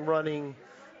 stretching, running,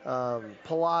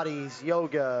 Pilates,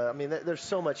 yoga. I mean, there's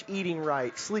so much, eating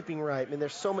right, sleeping right. I mean,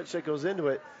 there's so much that goes into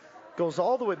it. Goes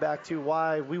all the way back to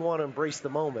why we want to embrace the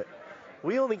moment.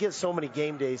 We only get so many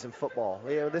game days in football.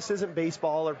 You know, this isn't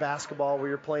baseball or basketball where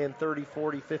you're playing 30,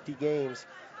 40, 50 games.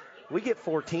 We get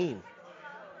 14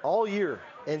 all year.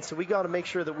 And so we got to make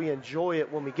sure that we enjoy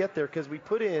it when we get there, because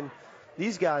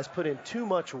these guys put in too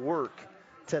much work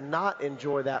to not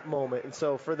enjoy that moment. And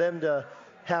so for them to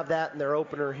have that in their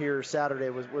opener here Saturday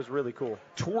was really cool.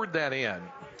 Toward that end,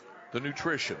 the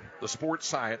nutrition, the sports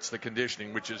science, the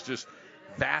conditioning, which is just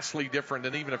vastly different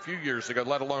than even a few years ago,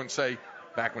 let alone say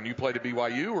back when you played at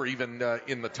BYU or even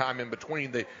in the time in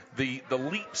between, the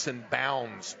leaps and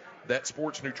bounds that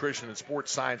sports nutrition and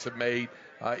sports science have made.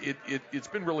 It's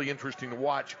been really interesting to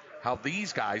watch how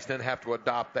these guys then have to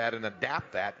adopt that and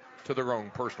adapt that to their own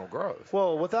personal growth.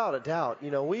 Well, without a doubt.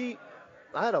 You know,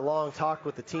 I had a long talk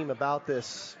with the team about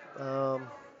this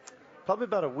probably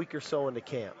about a week or so into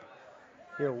camp.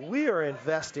 You know, we are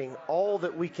investing all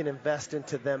that we can invest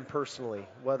into them personally,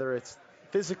 whether it's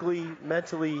physically,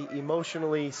 mentally,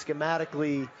 emotionally,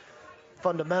 schematically,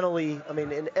 fundamentally. I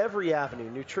mean, in every avenue,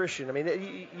 nutrition. I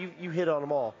mean, you hit on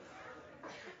them all.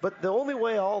 But the only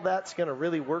way all that's going to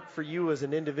really work for you as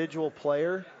an individual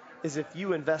player is if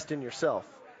you invest in yourself.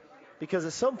 Because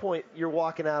at some point, you're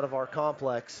walking out of our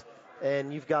complex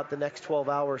and you've got the next 12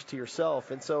 hours to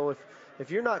yourself. And so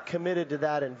if you're not committed to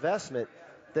that investment,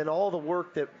 then all the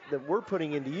work that we're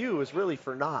putting into you is really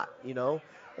for naught, you know.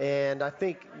 And I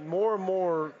think more and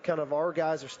more kind of our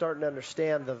guys are starting to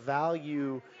understand the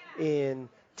value in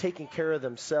taking care of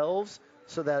themselves,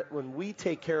 so that when we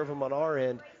take care of them on our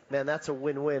end, man, that's a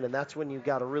win-win. And that's when you've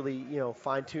got a really, you know,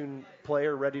 fine-tuned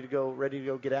player ready to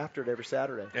go get after it every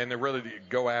Saturday. And they're ready to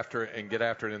go after it and get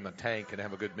after it in the tank and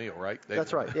have a good meal, right?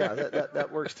 That's right. Yeah,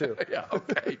 that works too. Yeah,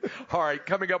 okay. All right,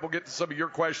 coming up, we'll get to some of your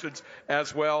questions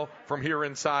as well from here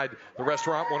inside the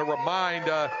restaurant. Want to remind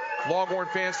Longhorn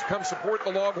fans to come support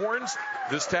the Longhorns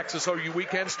this Texas OU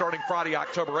weekend starting Friday,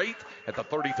 October 8th at the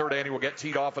 33rd Annual Get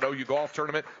Teed Off at OU Golf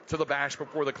Tournament, to the Bash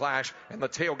before the Clash, and the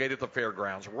tailgate at the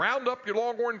Fairgrounds. Round up your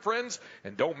Longhorn friends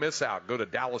and don't miss out. Go to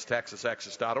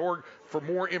DallasTexasExes.org for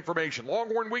more information.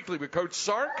 Longhorn Weekly with Coach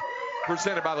Sark,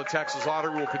 presented by the Texas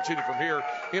Lottery. We'll continue from here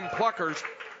in Pluckers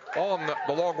on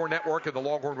the Longhorn Network and the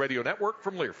Longhorn Radio Network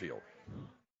from Learfield.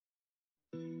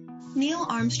 Neil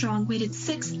Armstrong waited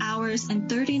 6 hours and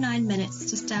 39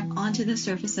 minutes to step onto the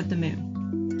surface of the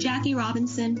moon. Jackie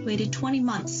Robinson waited 20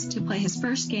 months to play his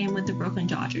first game with the Brooklyn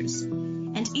Dodgers.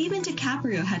 And even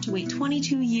DiCaprio had to wait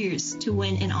 22 years to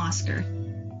win an Oscar.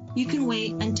 You can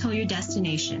wait until your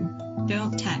destination.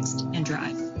 Don't text and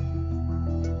drive.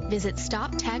 Visit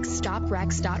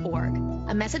StopTextStopWrecks.org.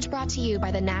 A message brought to you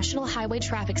by the National Highway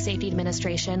Traffic Safety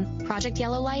Administration, Project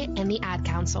Yellow Light, and the Ad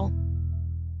Council.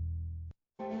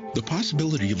 The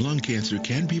possibility of lung cancer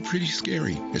can be pretty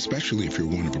scary, especially if you're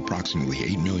one of approximately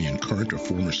 8 million current or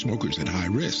former smokers at high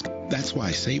risk. That's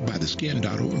why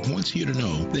SaveByTheSkin.org wants you to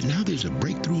know that now there's a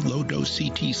breakthrough low-dose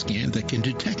CT scan that can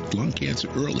detect lung cancer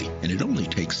early, and it only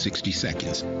takes 60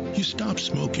 seconds. You stop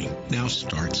smoking, now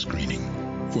start screening.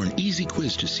 For an easy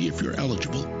quiz to see if you're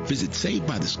eligible, visit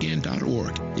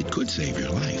SaveByTheSkin.org. It could save your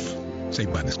life.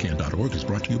 SaveByTheSkin.org is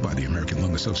brought to you by the American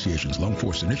Lung Association's Lung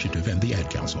Force Initiative and the Ad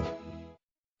Council.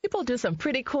 People do some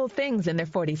pretty cool things in their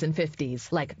 40s and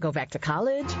 50s, like go back to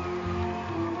college,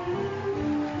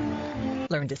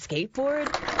 learn to skateboard.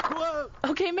 Whoa.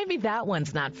 Okay, maybe that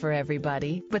one's not for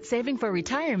everybody, but saving for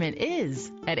retirement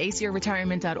is. At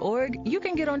aceyourretirement.org, you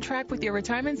can get on track with your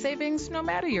retirement savings no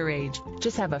matter your age.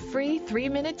 Just have a free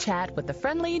 3-minute chat with the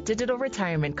friendly digital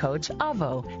retirement coach,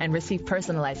 Avo, and receive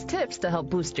personalized tips to help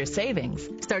boost your savings.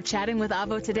 Start chatting with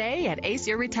Avo today at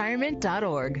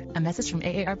aceyourretirement.org. A message from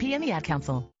AARP and the Ad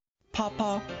Council.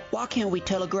 Papa, why can't we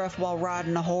telegraph while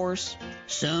riding a horse?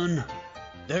 Son,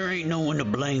 there ain't no one to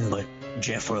blame but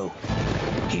Jeffro.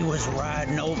 He was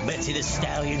riding old Betsy the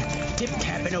Stallion,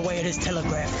 tip-tapping away at his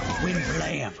telegraph when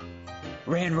blam!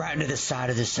 ran right into the side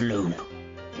of the saloon.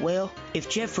 Well, if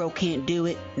Jeffro can't do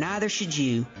it, neither should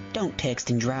you. Don't text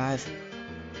and drive.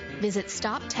 Visit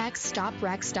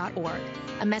StopTextStopWrecks.org.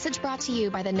 A message brought to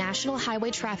you by the National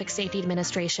Highway Traffic Safety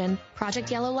Administration,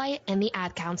 Project Yellow Light, and the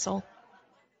Ad Council.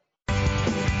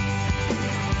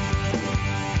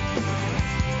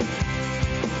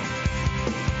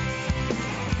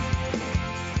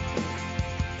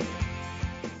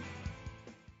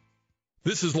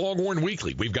 This is Longhorn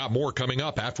Weekly. We've got more coming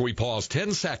up after we pause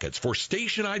 10 seconds for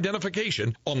station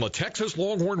identification on the Texas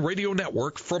Longhorn Radio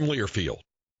Network from Learfield.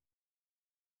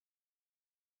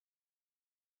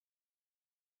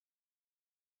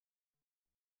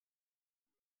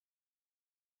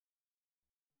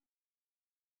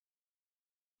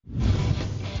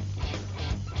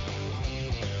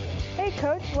 Hey,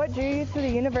 Coach, what drew you to the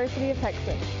University of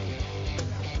Texas?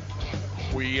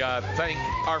 We thank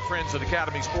our friends at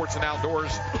Academy Sports and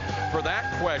Outdoors for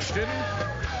that question.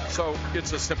 So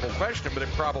it's a simple question, but it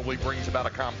probably brings about a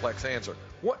complex answer.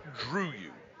 What drew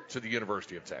you to the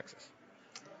University of Texas?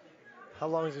 How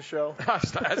long is the show? I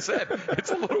said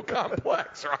it's a little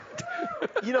complex, right?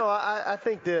 I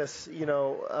think this,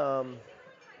 2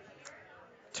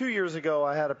 years ago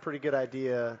I had a pretty good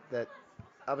idea that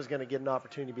I was going to get an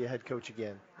opportunity to be a head coach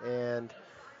again. And,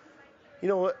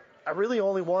 I really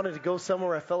only wanted to go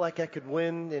somewhere I felt like I could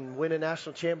win a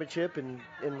national championship and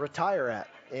retire at.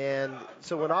 And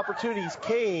so when opportunities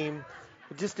came,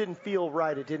 it just didn't feel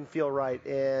right. It didn't feel right.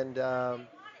 And, I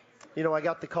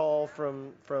got the call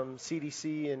from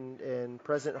CDC and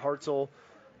President Hartzell.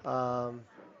 I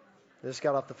just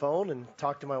got off the phone and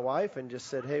talked to my wife and just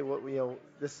said, hey,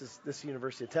 this is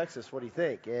University of Texas. What do you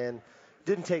think? And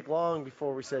didn't take long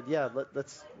before we said, yeah,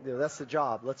 let's that's the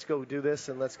job. Let's go do this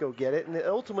and let's go get it. And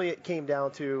ultimately it came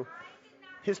down to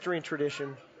history and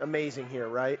tradition, amazing here,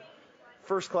 right?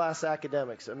 First-class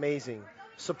academics, amazing.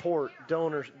 Support,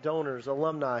 donors,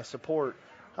 alumni, support.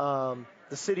 The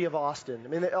city of Austin. I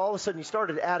mean, all of a sudden you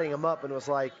started adding them up and it was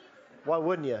like, why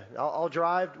wouldn't you? I'll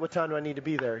drive. What time do I need to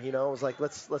be there? It was like,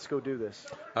 let's go do this.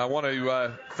 I want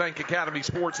to thank Academy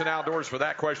Sports and Outdoors for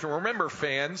that question. Remember,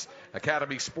 fans,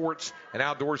 Academy Sports and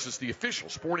Outdoors is the official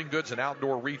sporting goods and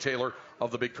outdoor retailer of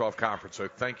the Big 12 Conference. So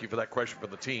thank you for that question for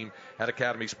the team at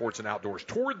Academy Sports and Outdoors.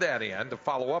 Toward that end, to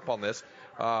follow up on this,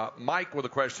 Mike with a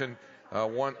question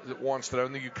wants to know,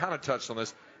 and you kind of touched on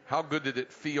this, how good did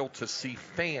it feel to see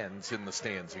fans in the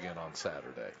stands again on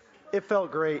Saturday? It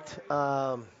felt great.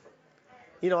 I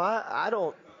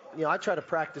try to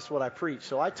practice what I preach,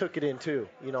 so I took it in too.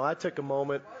 I took a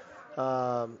moment.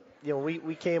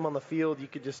 We came on the field, you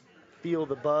could just feel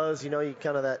the buzz. You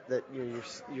kind of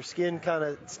your skin kind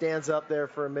of stands up there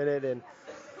for a minute, and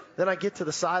then I get to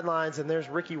the sidelines and there's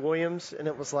Ricky Williams, and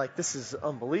it was like, this is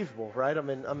unbelievable, right? I'm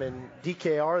in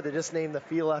DKR. They just named the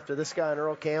field after this guy and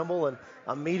Earl Campbell, and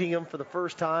I'm meeting him for the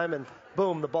first time, and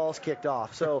boom, the ball's kicked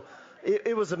off. So.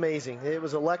 It was amazing. It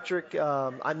was electric.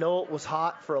 I know it was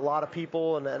hot for a lot of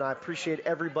people, and I appreciate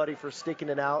everybody for sticking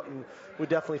it out, and we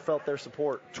definitely felt their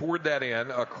support. Toward that end,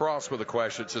 across with a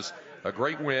question, it says, a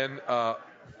great win.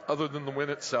 Other than the win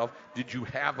itself, did you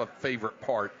have a favorite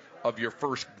part of your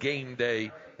first game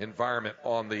day environment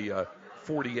on the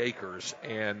 40 acres?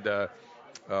 And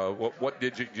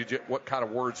what kind of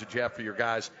words did you have for your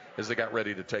guys as they got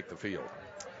ready to take the field?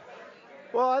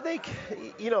 Well, I think,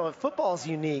 football's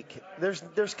unique.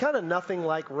 There's kind of nothing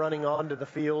like running onto the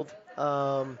field.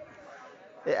 I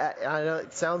know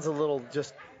it sounds a little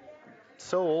just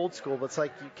so old school, but it's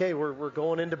like, okay, we're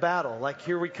going into battle. Like,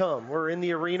 here we come. We're in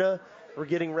the arena. We're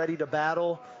getting ready to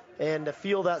battle. And to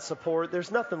feel that support,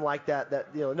 there's nothing like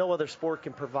that no other sport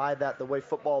can provide that the way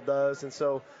football does. And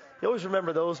so you always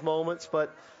remember those moments.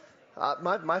 But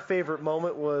my favorite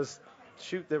moment was,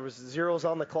 there was zeros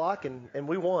on the clock, and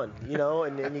we won,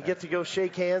 and you get to go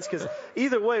shake hands, because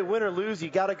either way, win or lose, you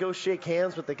got to go shake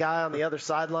hands with the guy on the other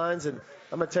sidelines. And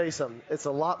I'm going to tell you something, it's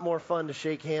a lot more fun to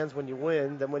shake hands when you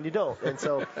win than when you don't. And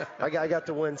so I got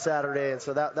to win Saturday, and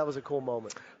so that was a cool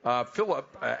moment.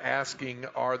 Philip asking,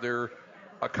 are there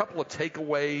a couple of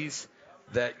takeaways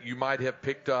that you might have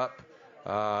picked up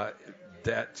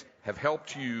that have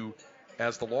helped you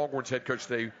as the Longhorns head coach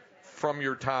today from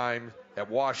your time at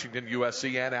Washington,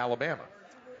 USC, and Alabama?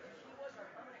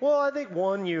 Well, I think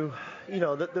one,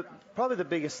 probably the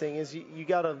biggest thing is you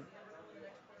got to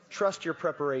trust your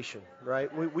preparation, right?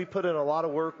 We put in a lot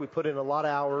of work. We put in a lot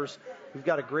of hours. We've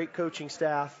got a great coaching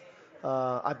staff.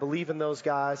 I believe in those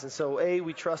guys. And so, A,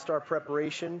 we trust our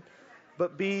preparation.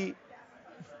 But B,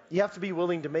 you have to be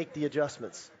willing to make the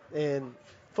adjustments. And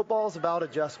football is about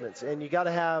adjustments. And you got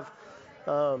to have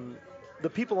the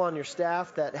people on your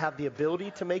staff that have the ability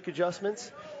to make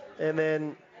adjustments. And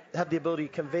then have the ability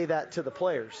to convey that to the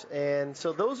players. And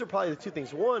so those are probably the two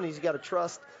things. One is you got to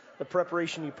trust the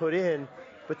preparation you put in,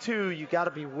 but two, you got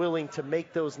to be willing to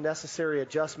make those necessary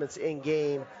adjustments in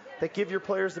game that give your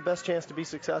players the best chance to be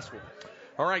successful.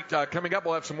 All right, coming up,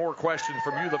 we'll have some more questions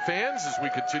from you, the fans, as we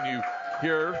continue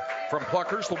here from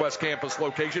Pluckers, the West Campus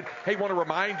location. Hey, want to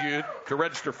remind you to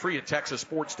register free at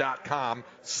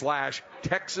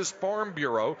texassports.com/Texas Farm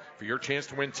Bureau for your chance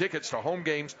to win tickets to home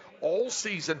games all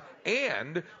season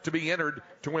and to be entered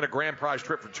to win a grand prize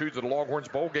trip for two to the Longhorns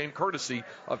Bowl game courtesy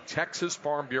of Texas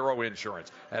Farm Bureau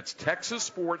Insurance. That's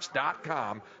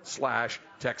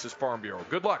texassports.com/Texas Farm Bureau.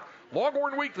 Good luck.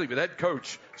 Longhorn Weekly with head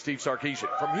coach Steve Sarkisian.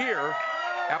 From here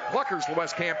at Pluckers, the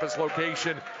West Campus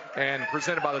location, and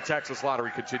presented by the Texas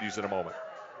Lottery continues in a moment.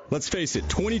 Let's face it,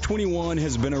 2021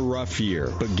 has been a rough year,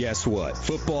 but guess what?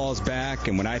 Football's back,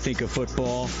 and when I think of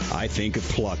football, I think of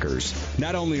Pluckers.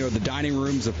 Not only are the dining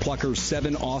rooms of Pluckers'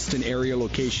 7 Austin area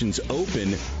locations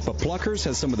open, but Pluckers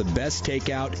has some of the best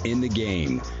takeout in the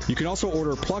game. You can also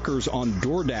order Pluckers on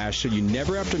DoorDash so you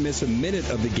never have to miss a minute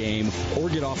of the game or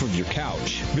get off of your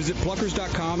couch. Visit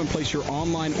Pluckers.com and place your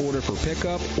online order for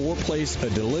pickup or place a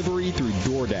delivery through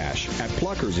DoorDash. At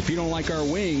Pluckers, if you don't like our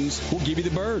wings, we'll give you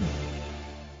the bird.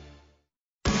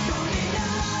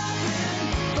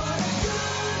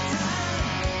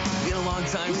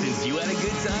 Time since you had a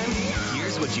good time?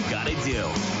 Here's what you gotta do.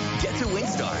 Get to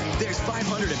WinStar. There's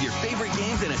 500 of your favorite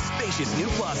games in a spacious new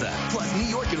plaza. Plus, New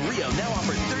York and Rio now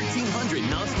offer 1,300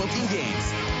 non-smoking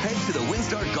games. Head to the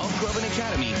WinStar Golf Club and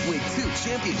Academy with 2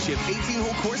 championship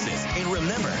 18-hole courses. And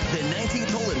remember, the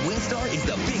 19th hole at WinStar is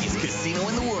the biggest casino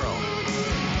in the world.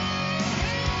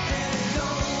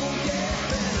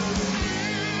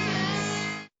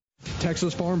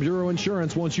 Texas Farm Bureau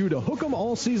Insurance wants you to hook 'em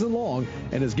all season long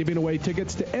and is giving away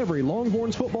tickets to every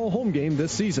Longhorns football home game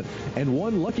this season. And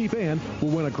one lucky fan will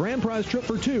win a grand prize trip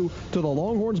for 2 to the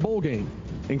Longhorns Bowl game,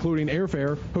 including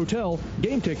airfare, hotel,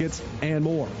 game tickets, and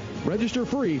more. Register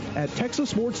free at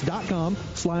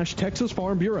texassports.com/Texas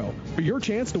Farm Bureau for your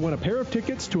chance to win a pair of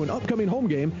tickets to an upcoming home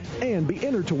game and be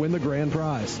entered to win the grand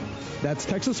prize. That's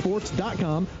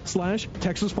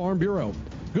texassports.com/Texas Farm Bureau.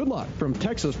 Good luck from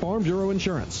Texas Farm Bureau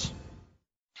Insurance.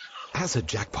 As a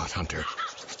jackpot hunter,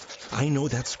 I know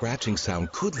that scratching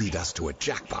sound could lead us to a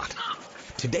jackpot.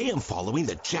 Today I'm following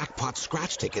the jackpot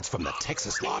scratch tickets from the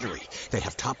Texas Lottery. They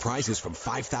have top prizes from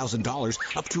 $5,000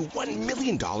 up to $1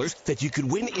 million that you could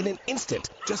win in an instant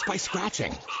just by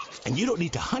scratching. And you don't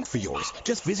need to hunt for yours.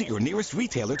 Just visit your nearest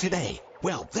retailer today.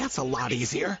 Well, that's a lot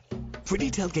easier. For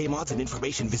detailed game odds and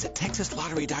information, visit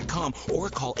TexasLottery.com or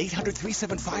call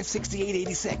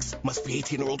 800-375-6886. Must be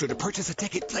 18 or older to purchase a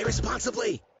ticket. Play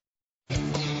responsibly.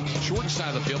 Short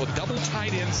side of the field, a double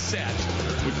tight end set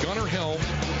with Gunnar Helm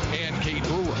and Cade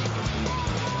Brewer.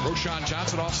 Roschon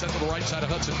Johnson offset to the right side of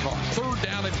Hudson Card. 3rd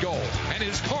down and goal. And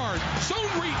his Card,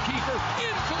 zone read keeper,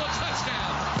 in for the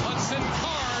touchdown. Hudson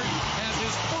Card has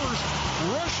his first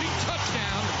rushing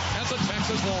touchdown as a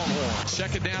Texas Longhorn.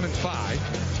 2nd down and 5.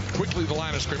 Quickly the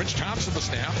line of scrimmage. Thompson the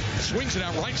snap. Swings it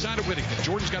out right side of Whittington.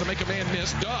 Jordan's got to make a man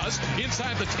miss. Does.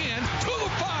 Inside the 10. To the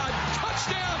 5.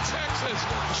 Touchdown, Texas.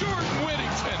 Jordan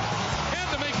Whittington had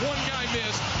to make one guy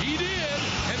miss. He did.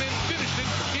 And then finished it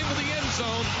into the end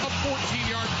zone. A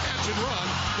 14-yard catch and run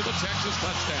for the Texas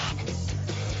touchdown.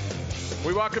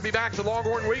 We welcome you back to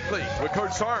Longhorn Weekly with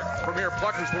Coach Sark from here at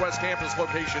Pluckers, the West Campus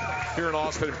location here in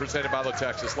Austin, and presented by the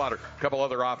Texas Lottery. A couple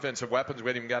other offensive weapons. We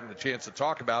haven't even gotten a chance to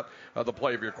talk about the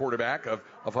play of your quarterback, of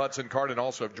Hudson Card, and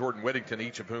also of Jordan Whittington,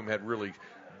 each of whom had really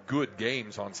good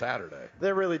games on Saturday.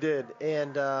 They really did.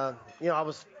 And, I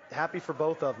was happy for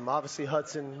both of them. Obviously,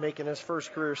 Hudson making his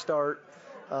first career start.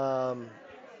 And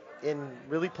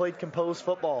really played composed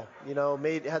football.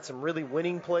 Had some really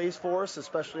winning plays for us,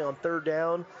 especially on 3rd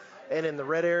down and in the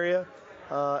red area.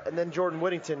 And then Jordan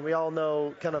Whittington, we all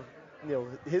know kind of,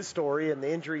 his story and the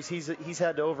injuries he's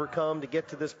had to overcome to get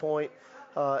to this point.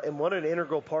 And what an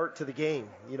integral part to the game.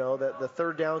 The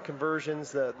 3rd down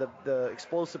conversions, the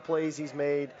explosive plays he's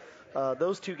made.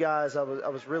 Those two guys, I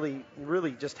was really,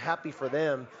 really just happy for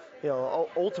them.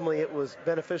 Ultimately it was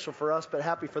beneficial for us, but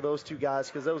happy for those two guys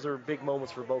because those are big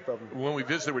moments for both of them. When we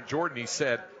visited with Jordan, he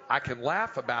said, I can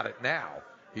laugh about it now.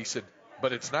 He said,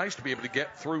 but it's nice to be able to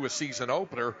get through a season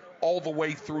opener all the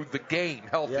way through the game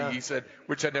healthy, He said,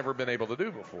 which I'd never been able to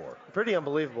do before. Pretty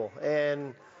unbelievable.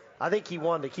 And I think he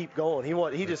wanted to keep going.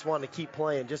 He just wanted to keep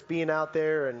playing, just being out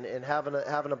there and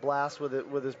having a blast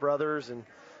with his brothers. And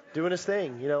doing his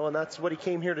thing, and that's what he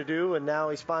came here to do, and now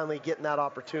he's finally getting that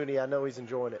opportunity. I know he's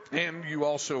enjoying it. And you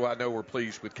also, I know, were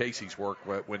pleased with Casey's work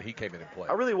when he came in and played.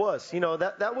 I really was.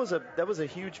 That was a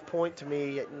huge point to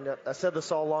me. I said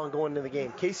this all along going into the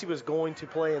game. Casey was going to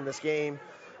play in this game,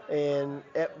 and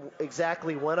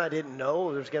exactly when I didn't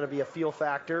know. There's going to be a feel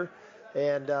factor.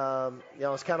 And, I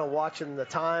was kind of watching the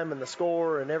time and the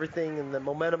score and everything and the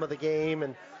momentum of the game.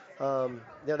 And,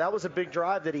 that was a big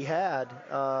drive that he had,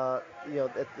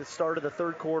 at the start of the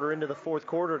third quarter into the fourth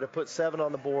quarter to put 7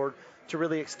 on the board to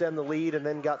really extend the lead, and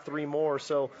then got 3 more.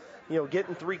 So,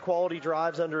 getting 3 quality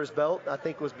drives under his belt, I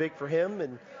think was big for him.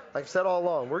 And like I said all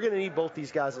along, we're going to need both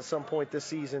these guys at some point this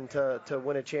season to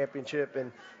win a championship.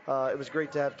 And it was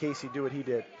great to have Casey do what he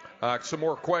did. Some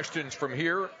more questions from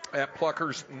here at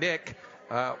Pluckers. Nick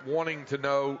wanting to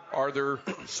know, are there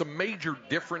some major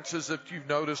differences that you've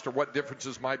noticed, or what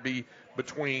differences might be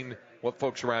between what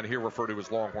folks around here refer to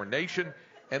as Longhorn Nation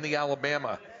and the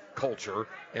Alabama culture,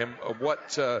 and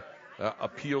what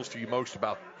appeals to you most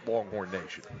about Longhorn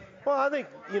Nation? Well, I think,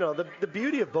 the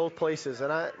beauty of both places,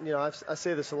 and I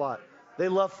say this a lot, they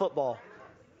love football.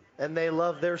 And they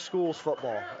love their school's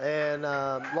football. And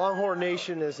Longhorn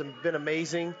Nation has been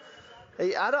amazing.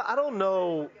 I don't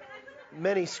know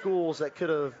many schools that could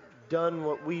have done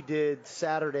what we did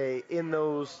Saturday in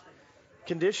those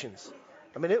conditions.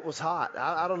 I mean, it was hot.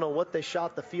 I don't know what they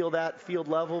shot the field at, field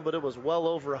level, but it was well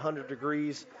over 100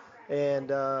 degrees. And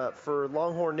for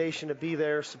Longhorn Nation to be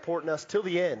there supporting us till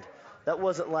the end, that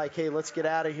wasn't like, hey, let's get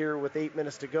out of here with 8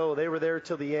 minutes to go. They were there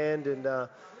till the end, and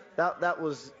that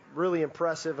was really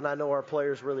impressive, and I know our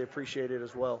players really appreciate it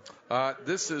as well.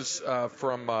 This is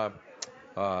from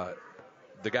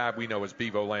the guy we know as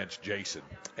Bevo Lance, Jason,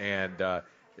 and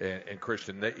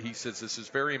Christian. He says this is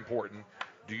very important.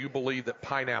 Do you believe that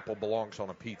pineapple belongs on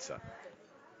a pizza?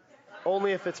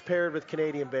 Only if it's paired with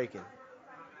Canadian bacon.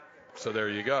 So there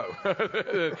you go.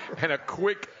 And a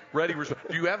quick, ready response.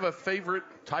 Do you have a favorite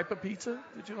type of pizza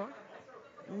that you like?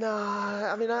 No,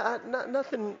 I mean,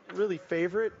 nothing really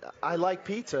favorite. I like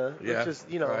pizza, which is,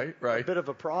 a bit of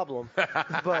a problem.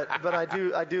 but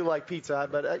I do like pizza.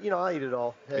 But, I eat it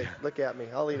all. Hey, look at me.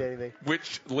 I'll eat anything.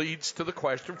 Which leads to the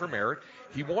question from Eric.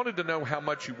 He wanted to know how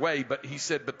much you weigh, but he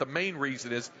said, but the main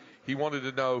reason is he wanted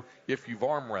to know if you've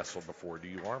arm wrestled before. Do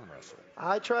you arm wrestle?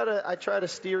 I try to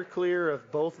steer clear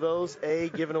of both those. A,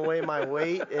 giving away my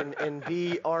weight, and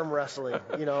B, arm wrestling.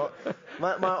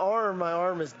 My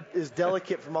arm is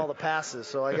delicate from all the passes,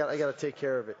 so I got to take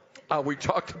care of it. We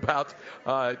talked about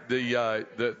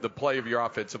the play of your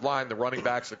offensive line, the running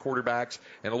backs, the quarterbacks,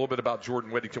 and a little bit about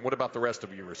Jordan Whittington. What about the rest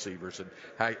of your receivers and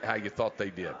how you thought they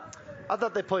did? I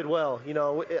thought they played well.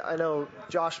 I know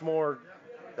Josh Moore,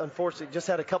 unfortunately, just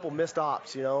had a couple missed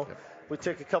ops. Yep. We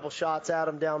took a couple shots at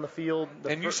him down the field.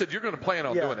 You said you're going to plan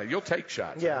on doing that. You'll take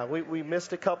shots. Yeah, right? we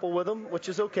missed a couple with him, which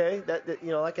is okay. That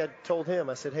like I told him,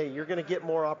 I said, hey, you're going to get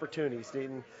more opportunities.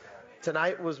 And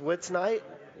tonight was Witt's night.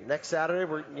 Next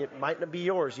Saturday, it might not be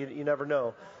yours. You never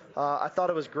know. I thought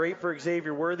it was great for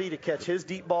Xavier Worthy to catch his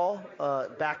deep ball,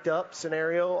 backed up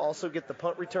scenario, also get the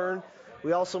punt return.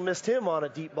 We also missed him on a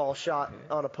deep ball shot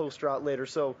on a post route later.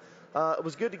 So it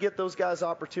was good to get those guys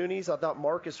opportunities. I thought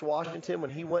Marcus Washington,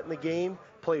 when he went in the game,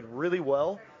 played really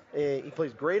well. He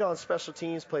plays great on special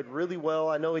teams, played really well.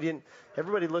 I know he didn't –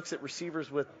 everybody looks at receivers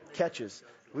with catches.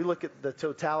 We look at the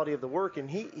totality of the work, and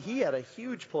he had a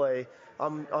huge play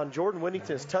on Jordan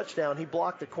Whittington's touchdown. He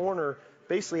blocked the corner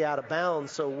basically out of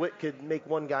bounds so Witt could make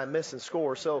one guy miss and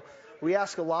score. So we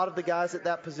ask a lot of the guys at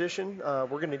that position. We're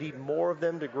going to need more of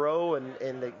them to grow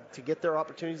and to get their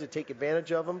opportunities to take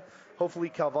advantage of them.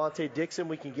 Hopefully Calvante Dixon,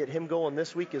 we can get him going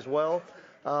this week as well.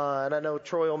 And I know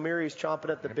Troy O'Meary's chomping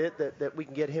at the bit that we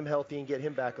can get him healthy and get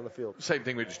him back on the field. Same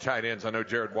thing with his tight ends. I know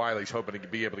Jared Wiley's hoping to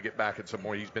be able to get back in some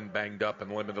more. He's been banged up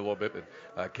and limited a little bit.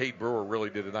 But Cade Brewer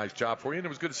really did a nice job for you, and it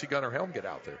was good to see Gunnar Helm get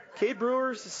out there. Cade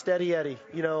Brewer's a steady Eddie.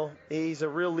 He's a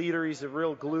real leader. He's a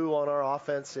real glue on our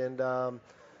offense, and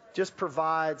just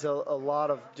provides a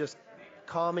lot of just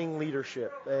calming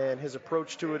leadership. And his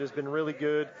approach to it has been really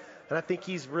good. And I think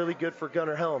he's really good for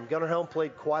Gunnar Helm. Gunnar Helm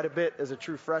played quite a bit as a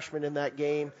true freshman in that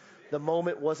game. The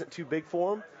moment wasn't too big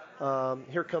for him.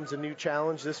 Here comes a new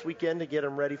challenge this weekend to get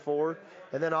him ready for.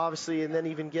 And then obviously,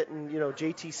 even getting,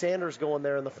 JT Sanders going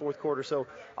there in the fourth quarter. So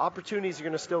opportunities are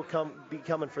going to still be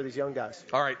coming for these young guys.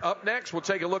 All right, up next, we'll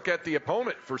take a look at the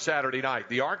opponent for Saturday night,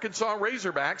 the Arkansas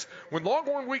Razorbacks, when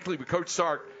Longhorn Weekly with Coach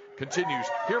Sark continues.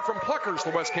 Here from Pluckers,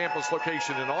 the West Campus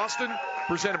location in Austin,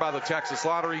 presented by the Texas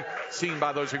Lottery, seen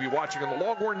by those of you watching on the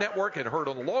Longhorn Network and heard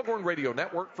on the Longhorn Radio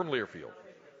Network from Learfield.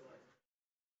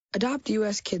 Adopt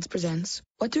US Kids presents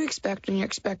What to Expect When You're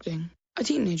Expecting a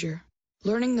Teenager.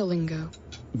 Learning the lingo.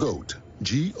 GOAT,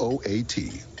 G-O-A-T,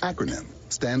 acronym,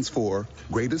 stands for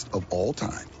greatest of all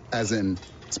time. As in,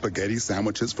 spaghetti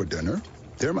sandwiches for dinner?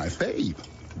 They're my fave.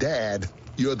 Dad,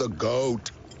 you're the GOAT.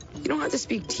 You don't have to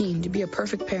speak teen to be a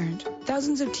perfect parent.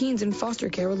 Thousands of teens in foster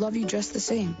care will love you just the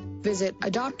same. Visit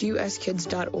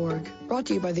adoptuskids.org. Brought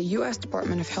to you by the U.S.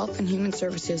 Department of Health and Human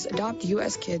Services, Adopt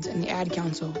U.S. Kids, and the Ad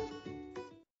Council.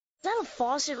 Is that a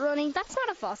faucet running? That's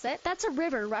not a faucet. That's a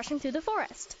river rushing through the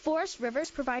forest. Forest rivers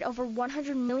provide over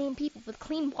 100 million people with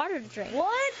clean water to drink.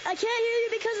 What? I can't hear you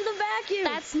because of the vacuum.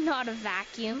 That's not a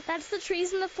vacuum. That's the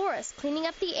trees in the forest cleaning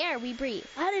up the air we breathe.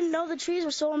 I didn't know the trees were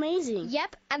so amazing.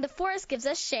 Yep, and the forest gives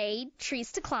us shade,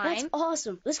 trees to climb. That's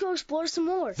awesome. Let's go explore some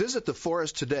more. Visit the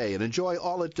forest today and enjoy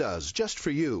all it does, just for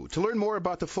you. To learn more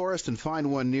about the forest and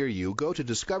find one near you, go to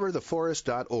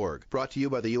discovertheforest.org. Brought to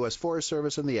you by the U.S. Forest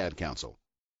Service and the Ad Council.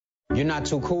 You're not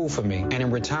too cool for me. And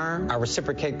in return, I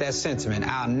reciprocate that sentiment.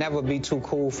 I'll never be too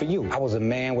cool for you. I was a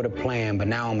man with a plan, but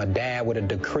now I'm a dad with a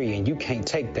decree, and you can't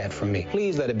take that from me.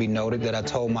 Please let it be noted that I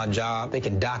told my job they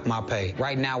can dock my pay.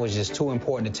 Right now, it's just too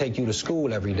important to take you to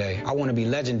school every day. I want to be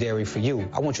legendary for you.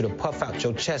 I want you to puff out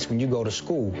your chest when you go to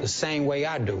school, the same way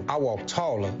I do. I walk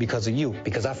taller because of you,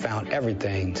 because I found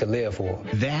everything to live for.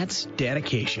 That's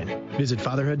dedication. Visit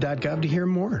fatherhood.gov to hear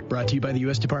more. Brought to you by the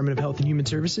U.S. Department of Health and Human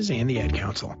Services and the Ad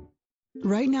Council.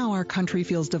 Right now, our country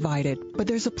feels divided, but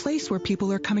there's a place where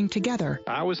people are coming together.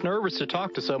 I was nervous to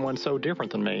talk to someone so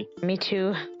different than me. Me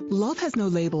too. Love Has No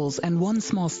Labels and One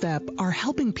Small Step are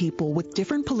helping people with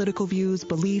different political views,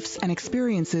 beliefs, and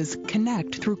experiences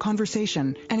connect through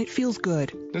conversation, and it feels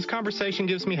good. This conversation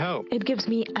gives me hope. It gives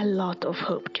me a lot of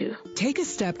hope, too. Take a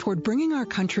step toward bringing our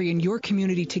country and your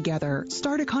community together.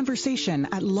 Start a conversation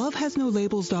at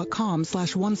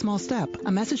lovehasnolabels.com/onesmallstep.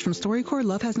 A message from StoryCorps,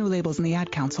 Love Has No Labels, and the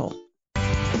Ad Council.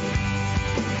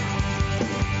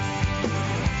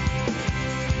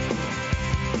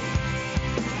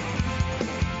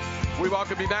 We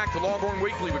welcome you back to Longhorn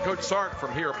Weekly with Coach Sark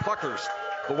from here at Pluckers,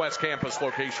 the West Campus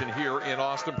location here in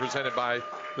Austin, presented by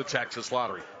the Texas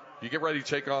Lottery. You get ready to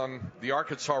take on the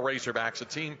Arkansas Razorbacks, a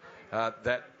team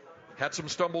that had some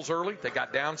stumbles early. They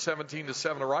got down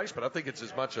 17-7 to Rice, but I think it's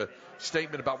as much a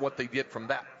statement about what they did from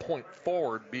that point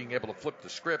forward, being able to flip the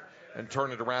script and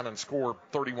turn it around and score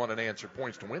 31 unanswered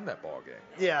points to win that ball game.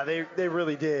 Yeah, they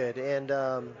really did. And,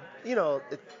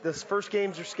 those first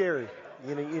games are scary.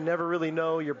 You know, you never really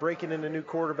know. You're breaking in a new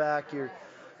quarterback. You're,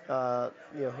 I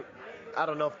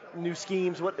don't know, new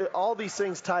schemes. All these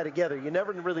things tie together. You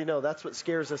never really know. That's what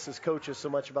scares us as coaches so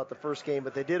much about the first game.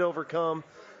 But they did overcome.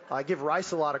 I give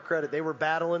Rice a lot of credit. They were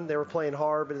battling. They were playing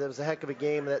hard, but it was a heck of a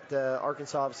game that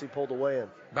Arkansas obviously pulled away in.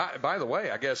 By the way,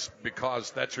 I guess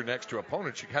because that's your next two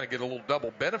opponents, you kind of get a little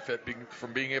double benefit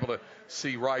from being able to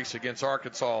see Rice against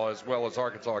Arkansas as well as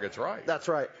Arkansas against Rice. That's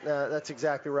right. That's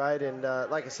exactly right. And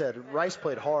like I said, Rice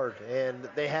played hard, and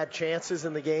they had chances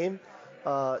in the game.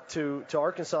 To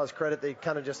Arkansas's credit, they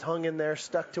kind of just hung in there,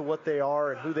 stuck to what they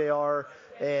are and who they are,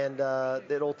 and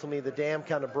that ultimately the dam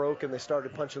kind of broke and they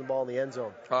started punching the ball in the end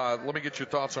zone. Let me get your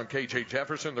thoughts on KJ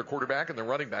Jefferson, their quarterback, and their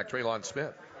running back, Traylon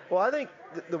Smith. Well, I think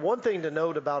the one thing to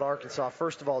note about Arkansas,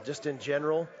 first of all, just in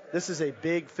general, this is a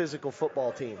big physical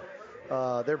football team.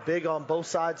 They're big on both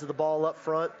sides of the ball up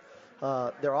front.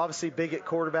 They're obviously big at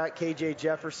quarterback. KJ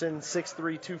Jefferson,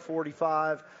 6'3",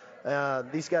 245.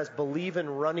 These guys believe in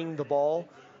running the ball,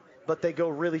 but they go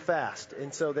really fast.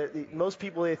 And so most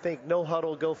people, they think no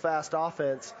huddle, go fast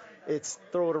offense. It's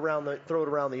throw it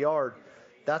around the yard.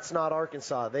 That's not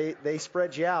Arkansas. They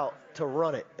spread you out to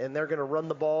run it, and they're going to run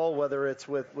the ball, whether it's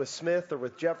with Smith or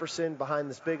with Jefferson behind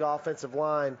this big offensive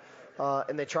line.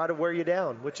 And they try to wear you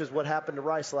down, which is what happened to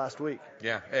Rice last week.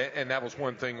 Yeah, and that was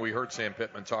one thing we heard Sam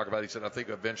Pittman talk about. He said, I think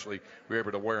eventually we were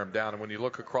able to wear him down. And when you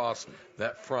look across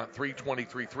that front,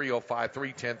 323, 305,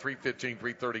 310, 315,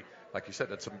 330, like you said,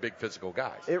 that's some big physical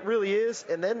guys. It really is.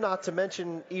 And then not to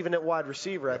mention even at wide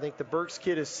receiver, I think the Burks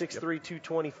kid is 6'3",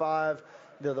 225.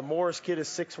 The Morris kid is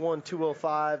 6'1",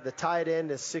 205. The tight end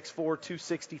is 6'4",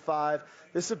 265.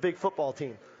 This is a big football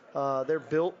team. They're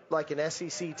built like an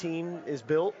SEC team is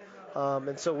built.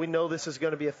 And so we know this is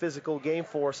going to be a physical game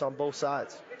for us on both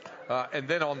sides. And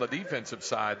then on the defensive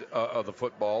side of the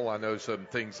football, I know some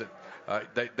things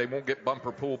that they won't get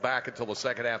Bumper Pool back until the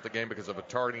second half of the game because of a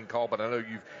targeting call. But I know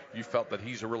you felt that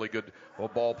he's a really good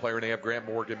ball player, and they have Grant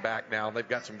Morgan back now. And they've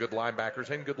got some good linebackers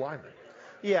and good linemen.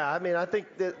 Yeah, I mean, I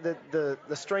think the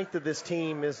strength of this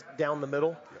team is down the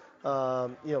middle.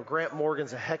 Grant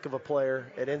Morgan's a heck of a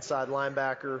player at inside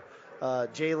linebacker.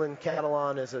 Jalen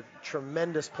Catalon is a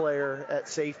tremendous player at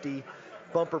safety.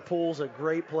 Bumper Pool's a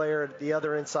great player at the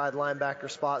other inside linebacker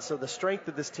spot. So the strength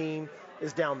of this team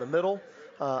is down the middle.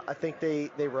 I think they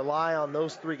rely on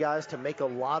those three guys to make a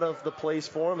lot of the plays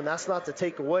for them, and that's not to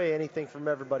take away anything from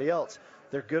everybody else.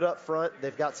 They're good up front.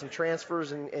 They've got some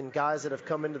transfers and guys that have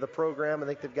come into the program. I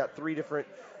think they've got 3 different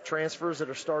transfers that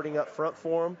are starting up front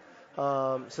for them.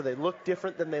 So they look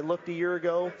different than they looked a year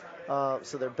ago.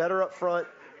 So they're better up front.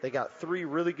 They got 3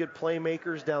 really good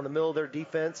playmakers down the middle of their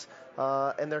defense,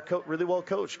 and they're really well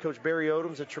coached. Coach Barry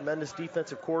Odom's a tremendous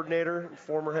defensive coordinator,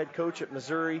 former head coach at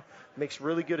Missouri, makes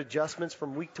really good adjustments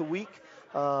from week to week.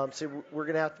 So we're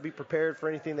going to have to be prepared for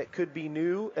anything that could be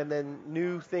new, and then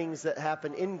new things that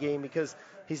happen in game, because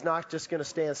he's not just going to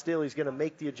stand still. He's going to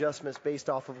make the adjustments based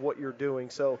off of what you're doing.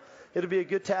 So it'll be a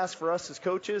good task for us as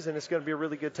coaches, and it's going to be a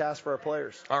really good task for our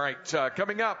players. All right,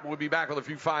 coming up, we'll be back with a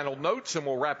few final notes, and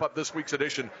we'll wrap up this week's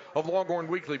edition of Longhorn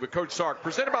Weekly with Coach Sark,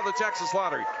 presented by the Texas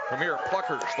Lottery from here at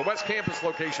Pluckers, the West Campus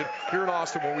location here in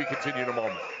Austin, when we continue in a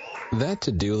moment. That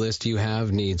to-do list you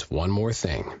have needs one more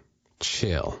thing: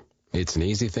 chill. It's an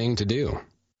easy thing to do.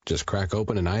 Just crack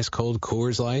open an ice-cold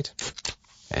Coors Light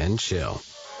and chill.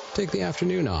 Take the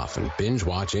afternoon off and binge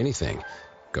watch anything.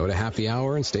 Go to happy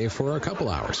hour and stay for a couple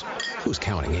hours. Who's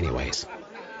counting anyways?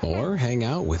 Or hang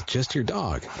out with just your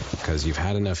dog, because you've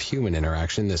had enough human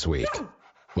interaction this week.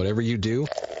 Whatever you do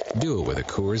it with a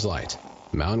Coors Light.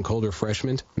 Mountain Cold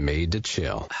Refreshment made to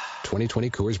chill. 2020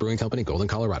 Coors Brewing Company, Golden,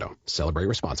 Colorado. Celebrate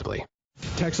responsibly.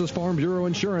 Texas Farm Bureau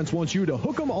Insurance wants you to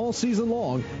hook 'em all season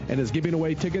long and is giving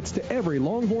away tickets to every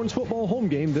Longhorns football home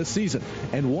game this season.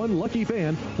 And one lucky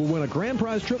fan will win a grand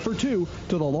prize trip for 2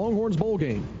 to the Longhorns bowl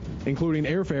game, including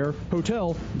airfare,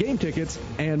 hotel, game tickets,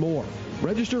 and more.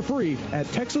 Register free at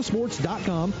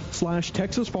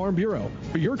texassports.com/Texas Farm Bureau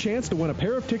for your chance to win a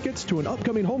pair of tickets to an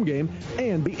upcoming home game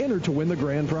and be entered to win the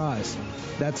grand prize.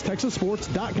 That's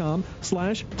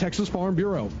texassports.com/Texas Farm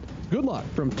Bureau. Good luck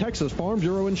from Texas Farm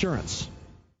Bureau Insurance.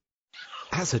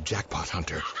 As a jackpot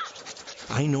hunter,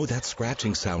 I know that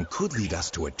scratching sound could lead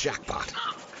us to a jackpot.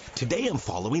 Today I'm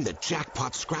following the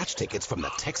jackpot scratch tickets from the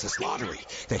Texas Lottery.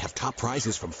 They have top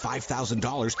prizes from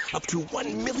 $5,000 up to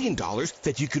 $1 million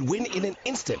that you could win in an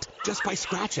instant just by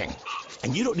scratching.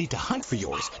 And you don't need to hunt for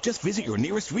yours. Just visit your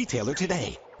nearest retailer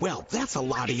today. Well, that's a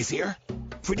lot easier.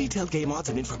 For detailed game odds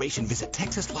and information, visit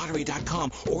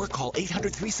TexasLottery.com or call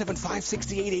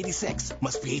 800-375-6886.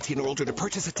 Must be 18 or older to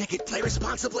purchase a ticket. Play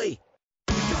responsibly.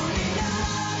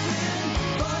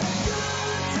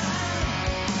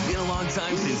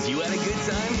 Time since you had a good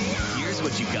time? Here's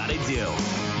what you gotta do.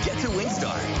 Get to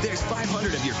WinStar. There's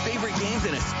 500 of your favorite games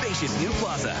in a spacious new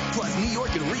plaza. Plus, New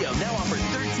York and Rio now offer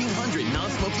 1,300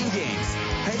 non-smoking games.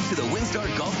 Head to the WinStar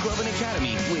Golf Club and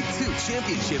Academy with 2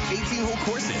 championship 18-hole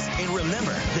courses. And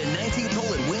remember, the 19th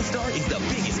hole at WinStar is the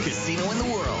biggest casino in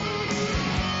the world.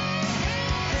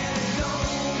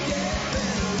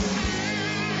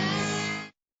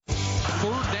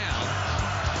 Third down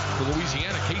for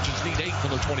Louisiana. Cajuns need 8 from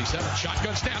their 27.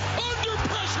 Shotgun snap under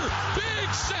pressure. Big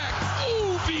sack.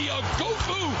 Ovie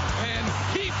Oghoufo. And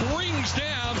he brings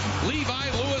down Levi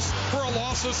Lewis for a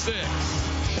loss of 6.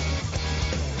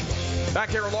 Back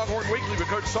here at Longhorn Weekly with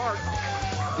Coach Sark.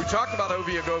 We talked about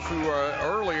Ovie Oghoufo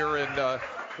earlier, and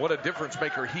what a difference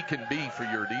maker he can be for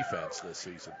your defense this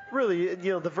season. Really,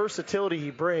 the versatility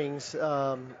he brings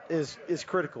is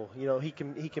critical. He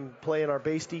can play in our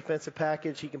base defensive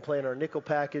package. He can play in our nickel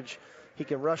package. He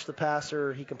can rush the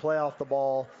passer. He can play off the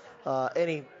ball, and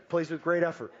he plays with great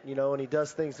effort. And he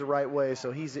does things the right way.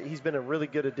 So he's been a really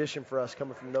good addition for us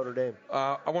coming from Notre Dame.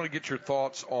 I want to get your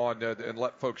thoughts on and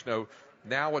let folks know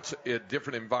now it's a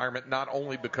different environment, not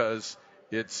only because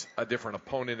it's a different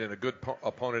opponent and a good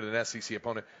opponent, an SEC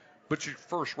opponent, but your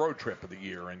first road trip of the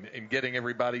year and getting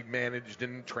everybody managed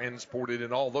and transported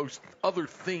and all those other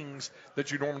things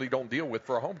that you normally don't deal with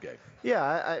for a home game.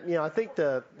 Yeah, I think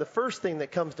the first thing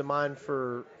that comes to mind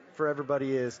for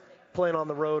everybody is playing on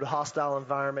the road, hostile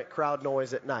environment, crowd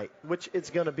noise at night, which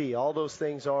it's going to be. All those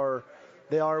things are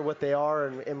what they are,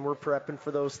 and we're prepping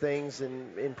for those things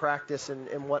in practice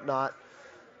and whatnot.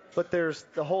 But there's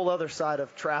the whole other side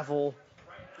of travel,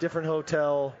 different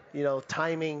hotel,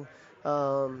 timing,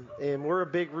 and we're a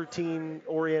big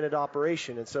routine-oriented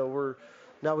operation, and so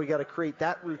we got to create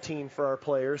that routine for our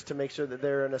players to make sure that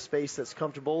they're in a space that's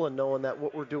comfortable and knowing that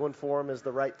what we're doing for them is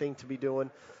the right thing to be doing,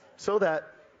 so that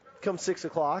come 6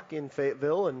 o'clock in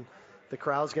Fayetteville and the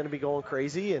crowd's going to be going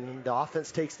crazy and the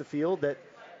offense takes the field, that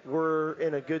we're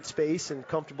in a good space and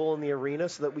comfortable in the arena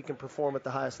so that we can perform at the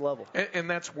highest level. And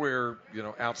that's where,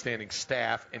 outstanding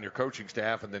staff and your coaching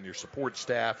staff and then your support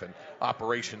staff and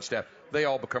operations staff, they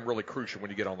all become really crucial when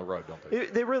you get on the road, don't they?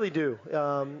 They really do.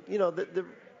 The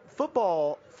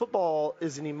football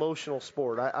is an emotional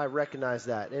sport. I recognize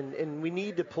that. And we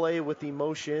need to play with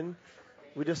emotion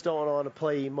We just don't want to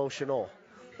play emotional.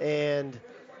 And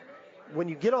when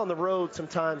you get on the road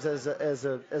sometimes as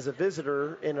a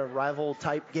visitor in a rival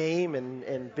type game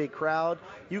and big crowd,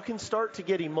 you can start to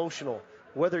get emotional,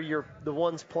 whether you're the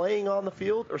ones playing on the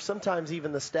field or sometimes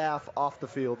even the staff off the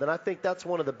field. And I think that's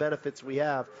one of the benefits we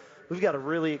have. We've got a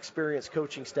really experienced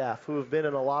coaching staff who have been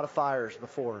in a lot of fires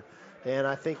before. And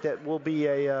I think that we'll be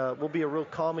a real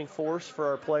calming force for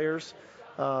our players.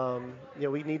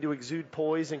 We need to exude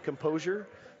poise and composure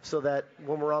so that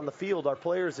when we're on the field, our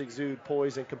players exude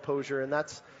poise and composure. And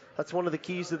that's one of the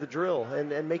keys to the drill,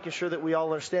 and making sure that we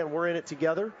all understand we're in it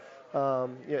together.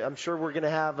 I'm sure we're going to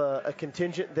have a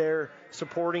contingent there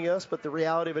supporting us, but the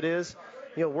reality of it is,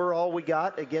 we're all we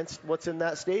got against what's in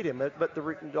that stadium. But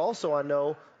also I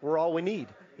know we're all we need.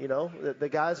 The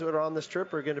guys that are on this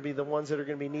trip are going to be the ones that are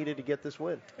going to be needed to get this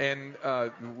win. And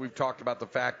we've talked about the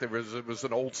fact that it was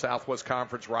an old Southwest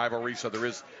Conference rivalry, so there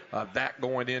is that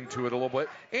going into it a little bit,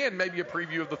 and maybe a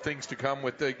preview of the things to come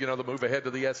with the move ahead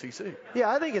to the SEC.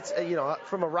 Yeah, I think it's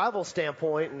from a rival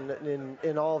standpoint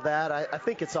and all that, I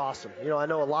think it's awesome. I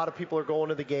know a lot of people are going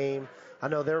to the game. I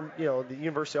know the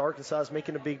University of Arkansas is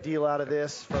making a big deal out of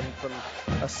this from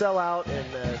a sellout,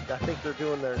 and I think they're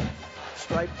doing their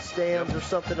striped stands or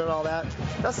something and all that.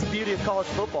 That's the beauty of college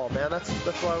football, man. That's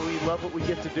why we love what we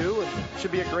get to do, and it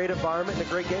should be a great environment and a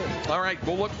great game. All right,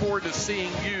 we'll look forward to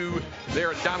seeing you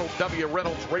there at Donald W.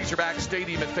 Reynolds Razorback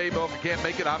Stadium in Fayetteville. If you can't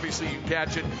make it, obviously you can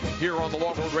catch it here on the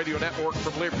Longhorn Radio Network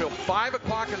from Learfield. 5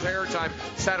 o'clock is airtime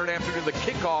Saturday afternoon. The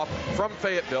kickoff from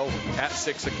Fayetteville at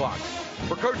 6 o'clock.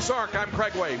 For Coach Sark, I'm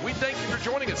Craig Way. We thank you for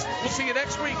joining us. We'll see you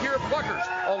next week here at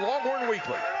Pluckers on Longhorn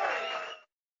Weekly.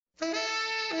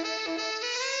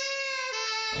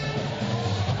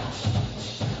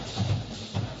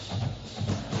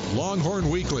 Longhorn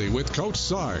Weekly with Coach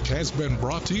Sark has been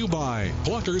brought to you by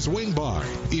Pluckers Wing Bar.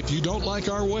 If you don't like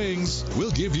our wings,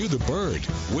 we'll give you the bird.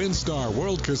 WinStar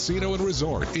World Casino and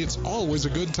Resort. It's always a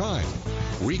good time.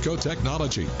 Rico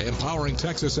Technology, empowering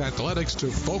Texas athletics to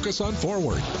focus on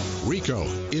forward. Rico,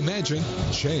 imagine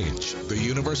change. The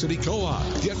University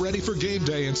Co-op. Get ready for game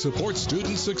day and support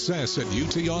student success at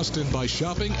UT Austin by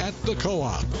shopping at the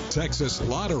Co-op. Texas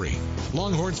Lottery.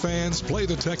 Longhorn fans, play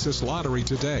the Texas Lottery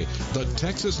today. The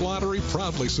Texas Lottery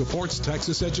proudly supports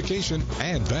Texas education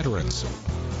and veterans.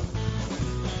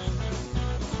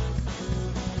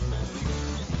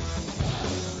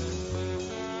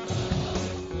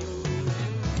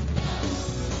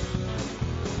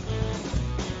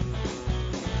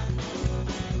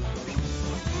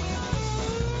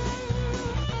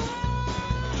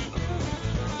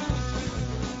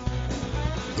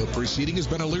 The preceding has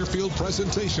been a Learfield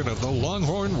presentation of the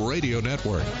Longhorn Radio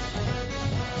Network.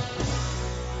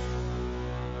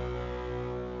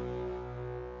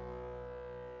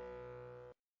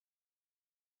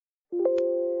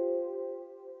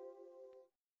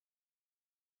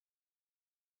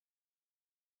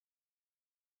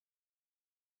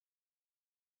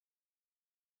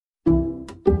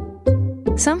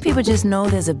 Some people just know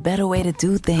there's a better way to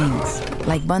do things,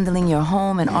 like bundling your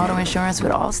home and auto insurance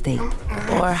with Allstate,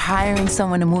 or hiring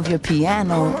someone to move your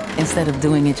piano instead of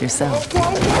doing it yourself.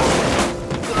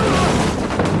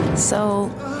 So,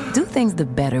 do things the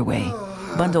better way.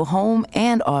 Bundle home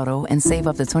and auto and save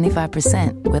up to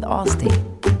 25% with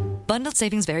Allstate. Bundled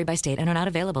savings vary by state and are not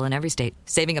available in every state.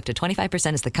 Saving up to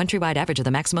 25% is the countrywide average of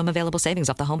the maximum available savings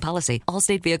off the home policy.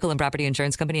 Allstate Vehicle and Property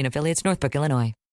Insurance Company and Affiliates, Northbrook, Illinois.